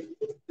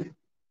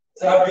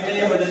 Sabi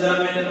niya,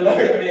 madadami na ng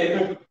larmin.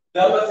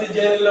 Dapat si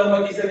Jen lang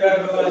mag-isa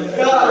gagawa.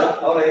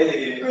 Okay,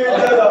 sige.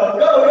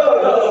 Go.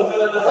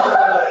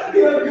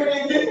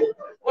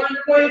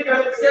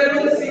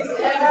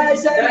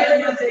 1.76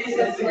 diamonds,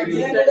 Aces. And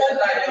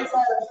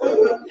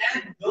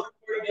don't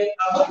forget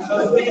about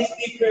the face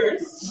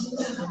stickers.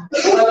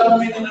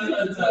 Walang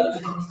pinanalan sa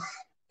atin.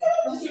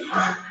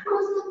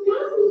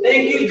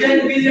 Thank you, Jen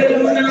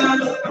Villaluna.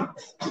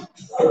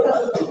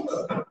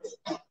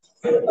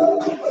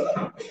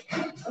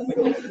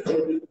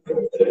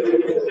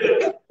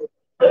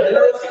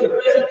 Hello,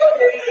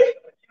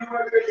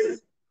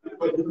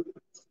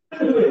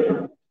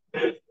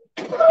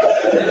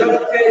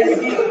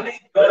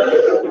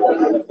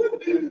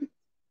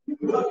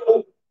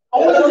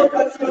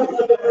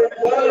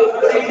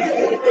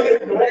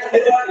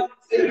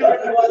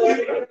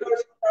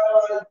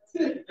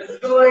 let's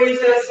go,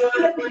 Aces,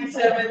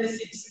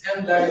 1.76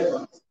 and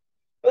diamonds.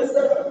 What's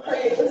up?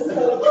 Hey, what's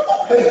up?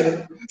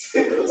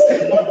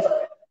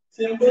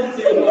 Simple.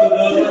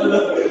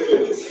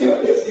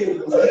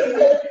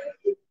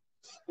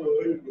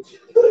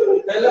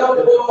 Hello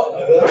po.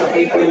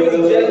 Thank you,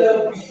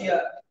 Jello Pia.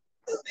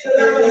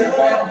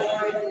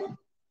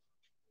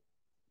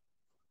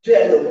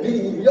 Jello.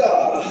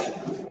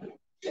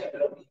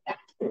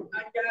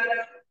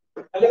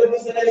 Hello,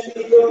 Mr.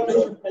 Nico.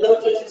 Hello,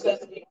 Church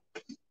Leslie.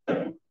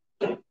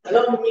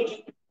 Hello,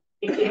 Mickey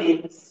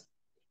Davis.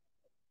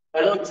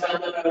 Hello,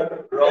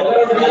 Chandler.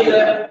 Hello,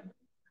 Rita.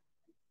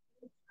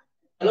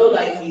 Hello,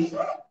 Likey.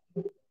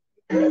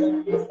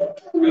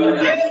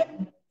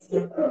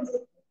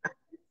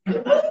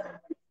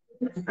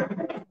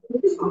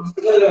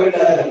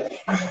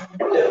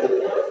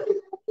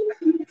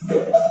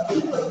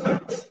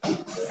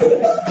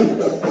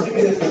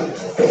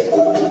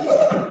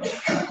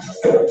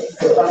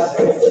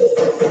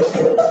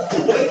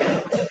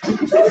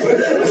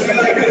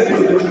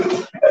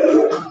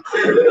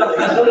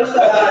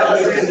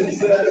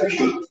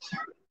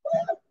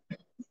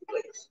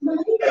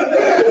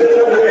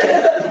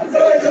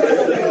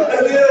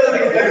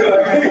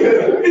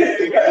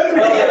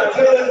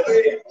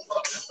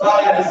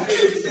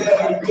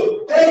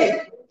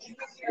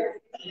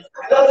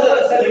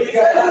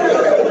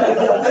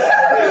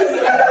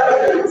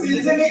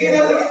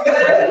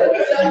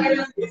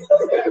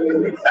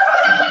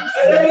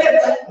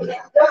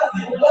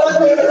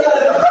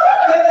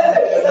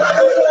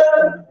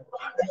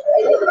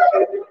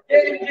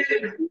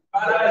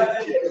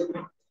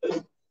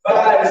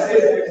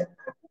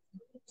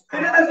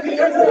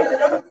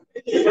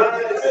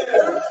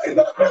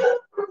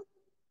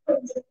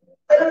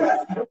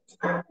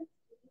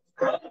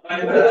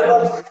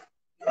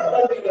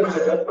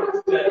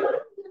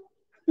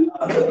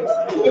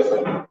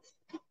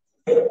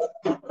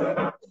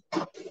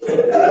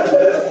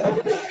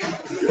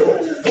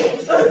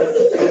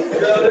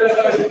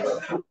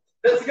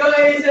 Let's go,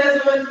 he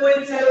says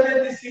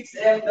 1.76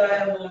 M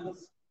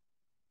diamonds.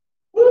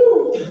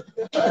 Woo!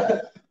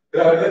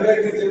 Grabe,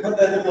 nagtitipan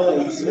tayo ng mga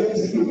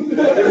issues.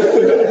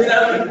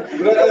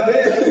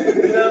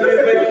 Grabe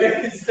ba yung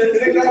existence?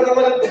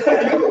 Nagkakaroon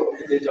tayo.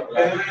 Joke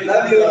lang.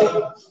 Love you.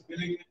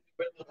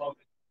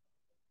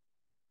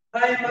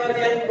 Hi,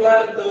 Marian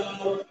Cuarto.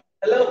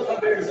 Hello,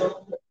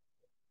 Caberzo.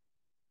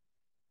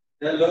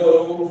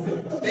 Hello.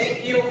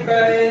 Thank you,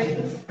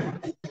 Karen.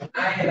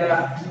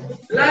 Ira.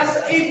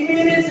 Last 8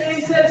 minutes,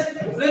 Aces.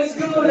 Let's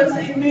go. Last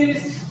 8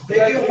 minutes.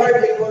 Thank you,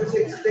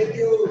 Harvey16. Thank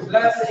you.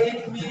 Last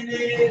 8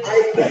 minutes.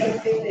 Thank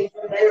you.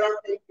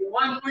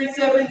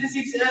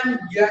 1.76 M.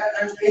 Yeah,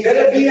 I'm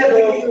Gonna be at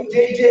the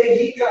JJ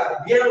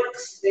Hika.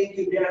 Bianx. Thank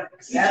you,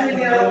 Bianx.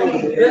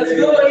 Let's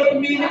go. 8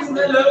 minutes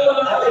na lang.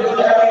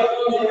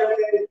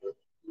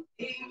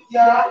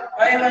 Yeah.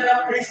 Ay,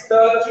 mana,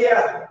 Crystal.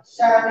 Yeah.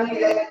 Shani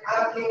and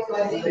aking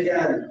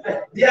kaibigan.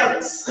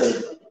 Bianx.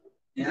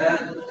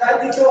 Yan.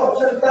 Dati ko,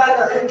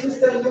 Santana, and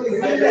Crystal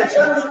Louis.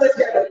 Shani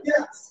and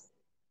Bianx.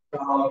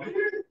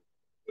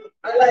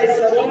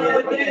 Eliza,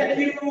 thank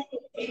you.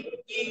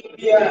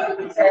 Yeah.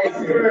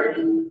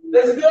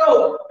 Let's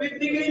go.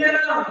 50K na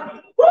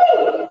lang.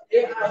 Woo!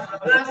 Yeah.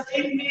 Last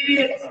 8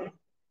 minutes.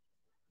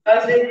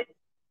 Last 8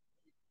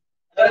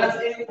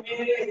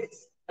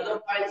 minutes. Ano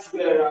 5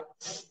 square?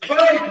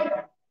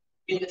 5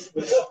 minutes.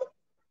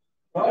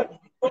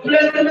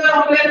 Kompleto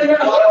na. Let's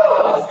go.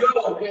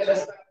 Okay,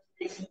 let's start.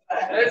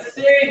 Let's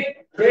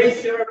sing.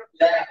 Raise your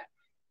flag.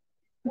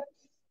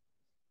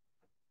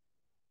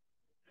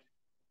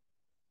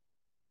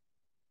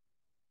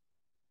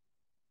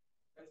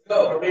 Let's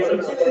go. Raise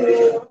your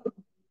flag.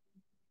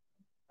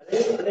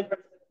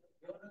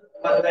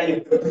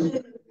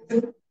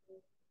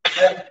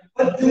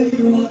 What do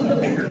you want?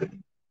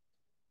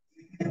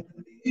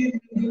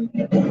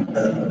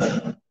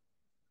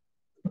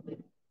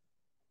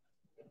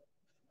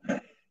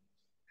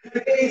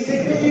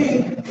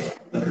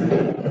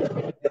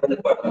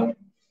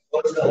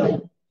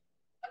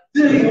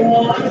 Do you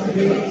want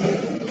me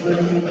when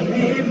you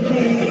need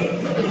me?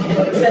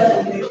 Or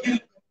tell me you can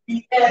be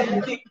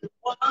anything you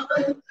want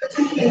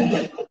to be?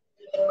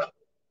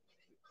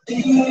 Do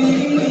you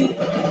need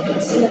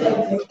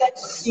something that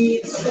you see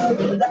is so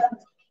love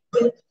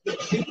with the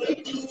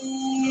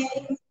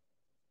dream?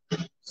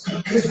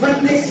 Cause when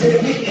they say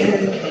we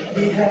can,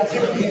 we have to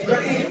be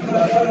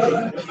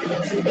braver.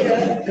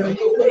 Together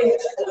we'll wait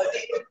till the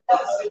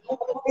impossible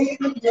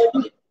even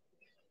though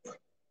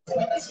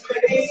it's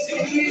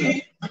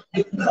crazy.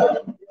 If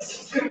love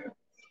is true,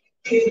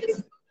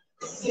 it's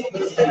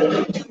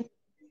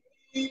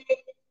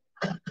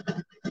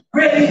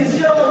raise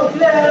your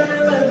flag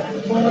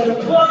for the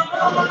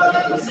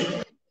ones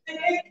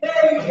think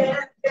they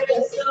can get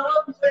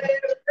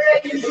somewhere.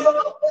 Raise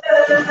your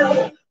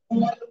flag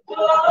for the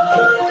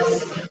ones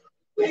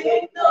we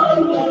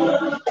don't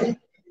want.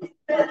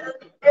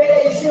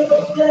 Raise your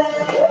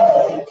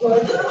flag for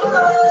the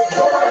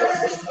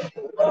ones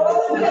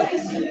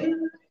always do.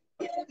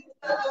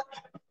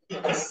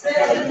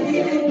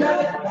 Standing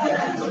up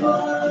as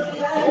one,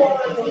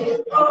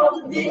 all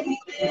in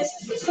this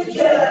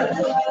together.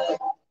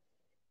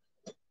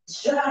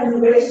 shine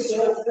away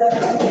so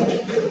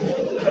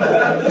fast.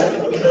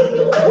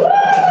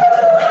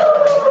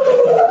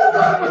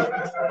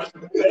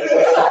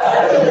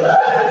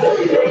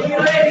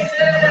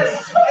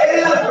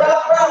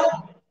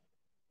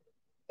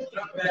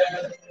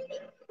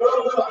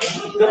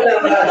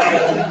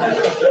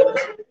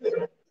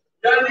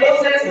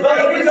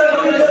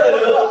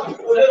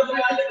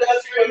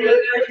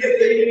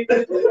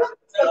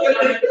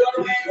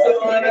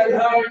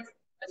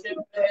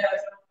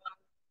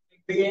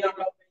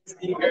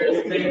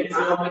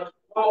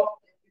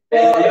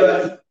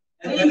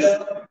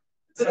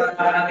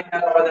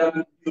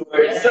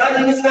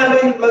 Sana mas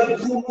namin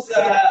mag-zoom sa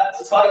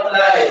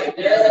spotlight.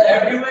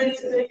 Everyone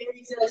is taking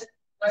recess.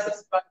 Nasa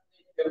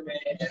spotlight kami.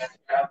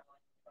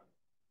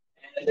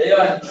 And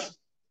ayun.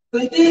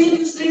 Kung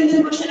hindi gusto nyo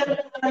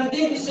masyadong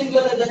hindi gusto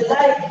nyo na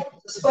like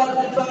sa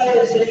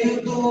Spotify, sa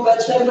YouTube,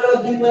 at syempre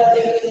hindi mo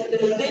natin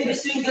hindi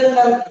gusto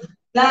nyo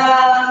na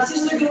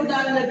sister group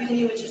namin na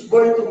Bini, which is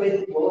Born to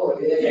Win po.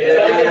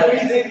 Yeah.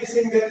 Hindi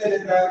single na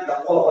rin na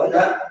ako.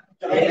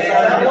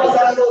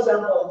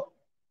 Sampo.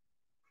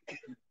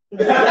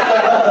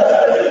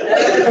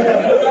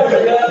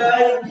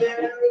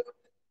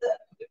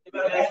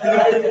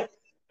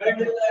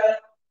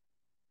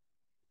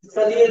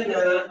 Sabihin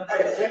na,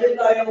 meron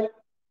tayong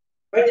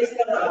pwede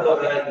sila na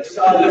abangan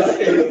sa alas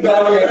yung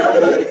gawin.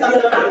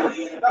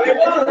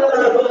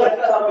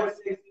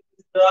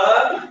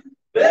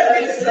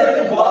 Very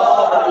simple.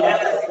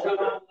 Yes,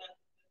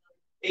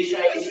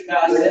 Asia is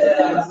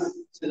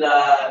sila.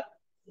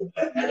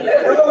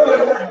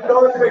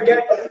 Don't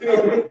forget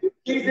to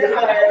keep it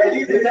high,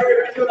 use it every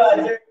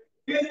visualizer,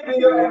 use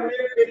video and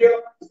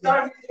video,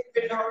 start music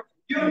video,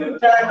 YouTube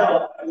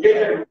channel.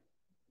 Yes.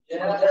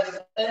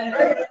 And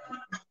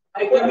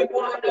I can be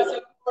part of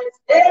the course.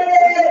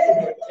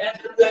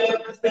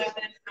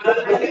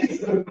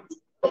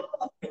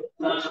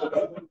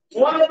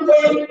 One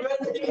way,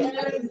 20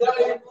 minutes,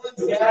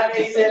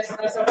 guys,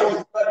 nasa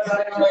postpad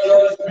tayo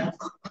ngayon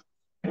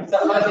sa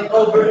ating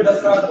over the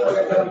front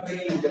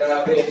campaign.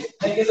 Grabe.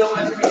 Thank you so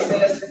much,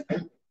 Princess.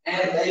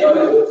 And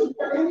ayun,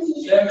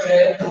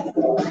 syempre,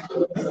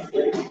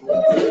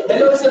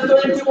 hello sa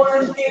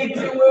 21K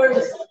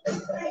viewers.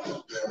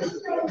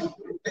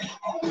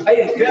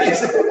 Ayun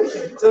guys,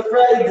 so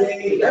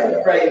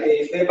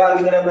Friday, may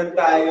bago na naman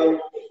tayong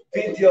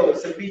video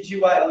sa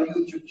BGYO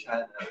YouTube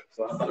channel.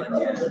 So, abangan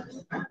niya.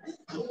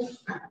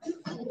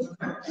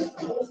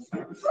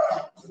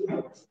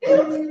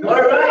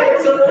 Alright,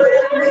 so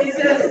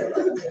Jesus,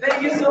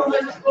 thank you so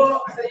much po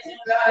sa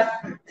inyong lahat.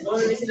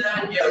 Don't miss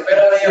na niyo.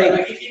 Pero ayun,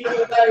 magkikita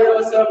po tayo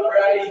sa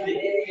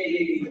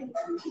Friday.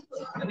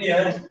 Ano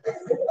yan?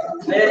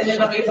 Ayan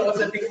yung nakita ko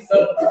sa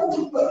TikTok.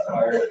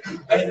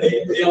 Ay,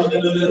 hindi ako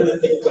nanonood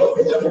ng TikTok.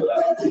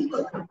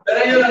 Pero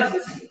ayun,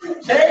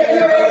 Thank you,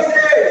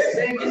 Racers!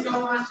 thank you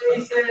so much,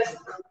 Jesus.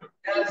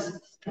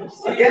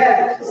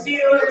 Again, See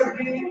you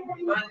every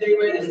Monday,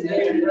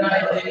 Wednesday,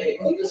 Friday.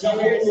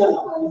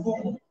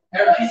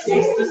 Every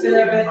 6 to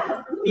 7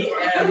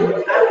 p.m.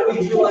 at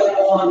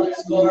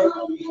BGYO_PA.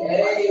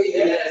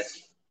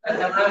 Yes. At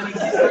ang aming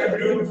sister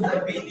group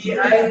sa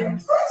BDI,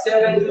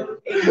 7 to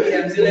 8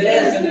 p.m. Sila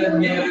yan, sunod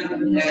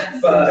ngayon.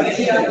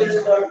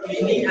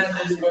 Bini_PA.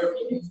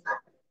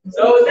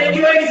 So, thank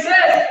you,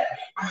 Aces!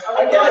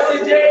 Ako si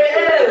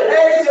JL!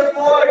 hey,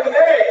 support!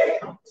 Hey!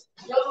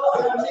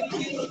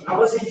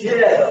 Ako si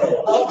Jel.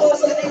 Ako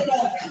si Nina.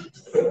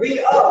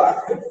 We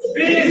are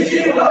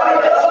BGYO!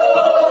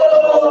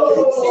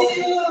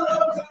 See you!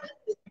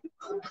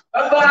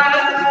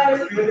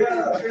 Bye-bye!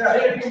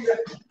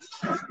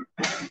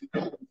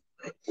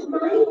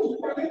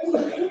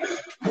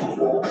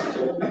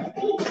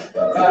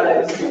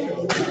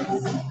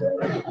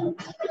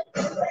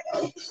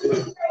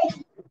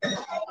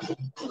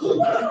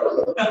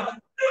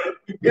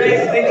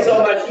 Guys, thank you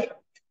so much.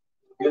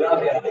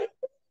 Grabe.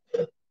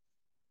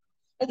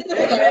 Di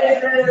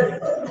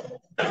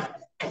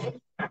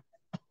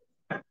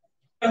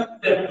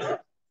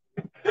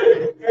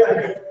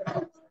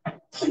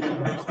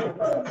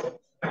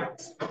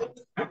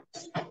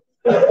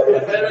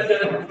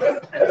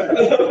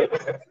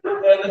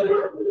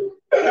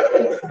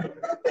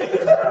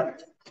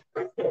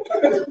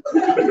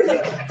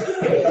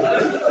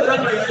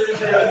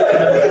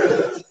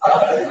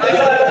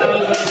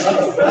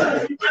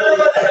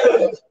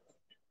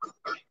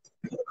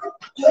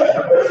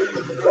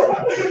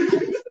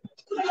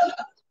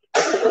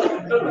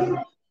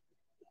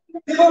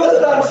ba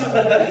matapos yung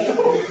kanta niyo?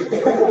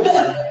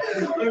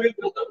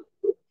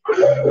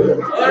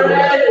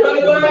 Alright,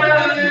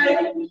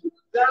 bye-bye!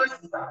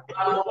 Just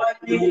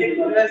 1 minute,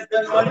 less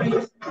than 1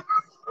 minute.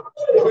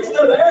 We're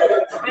still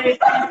there. Stay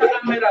sa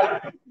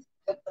camera.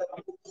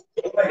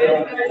 Stay sa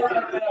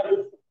camera.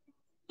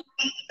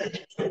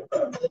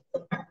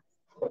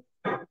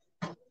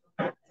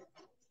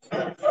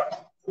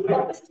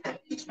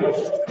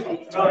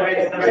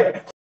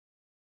 Alright.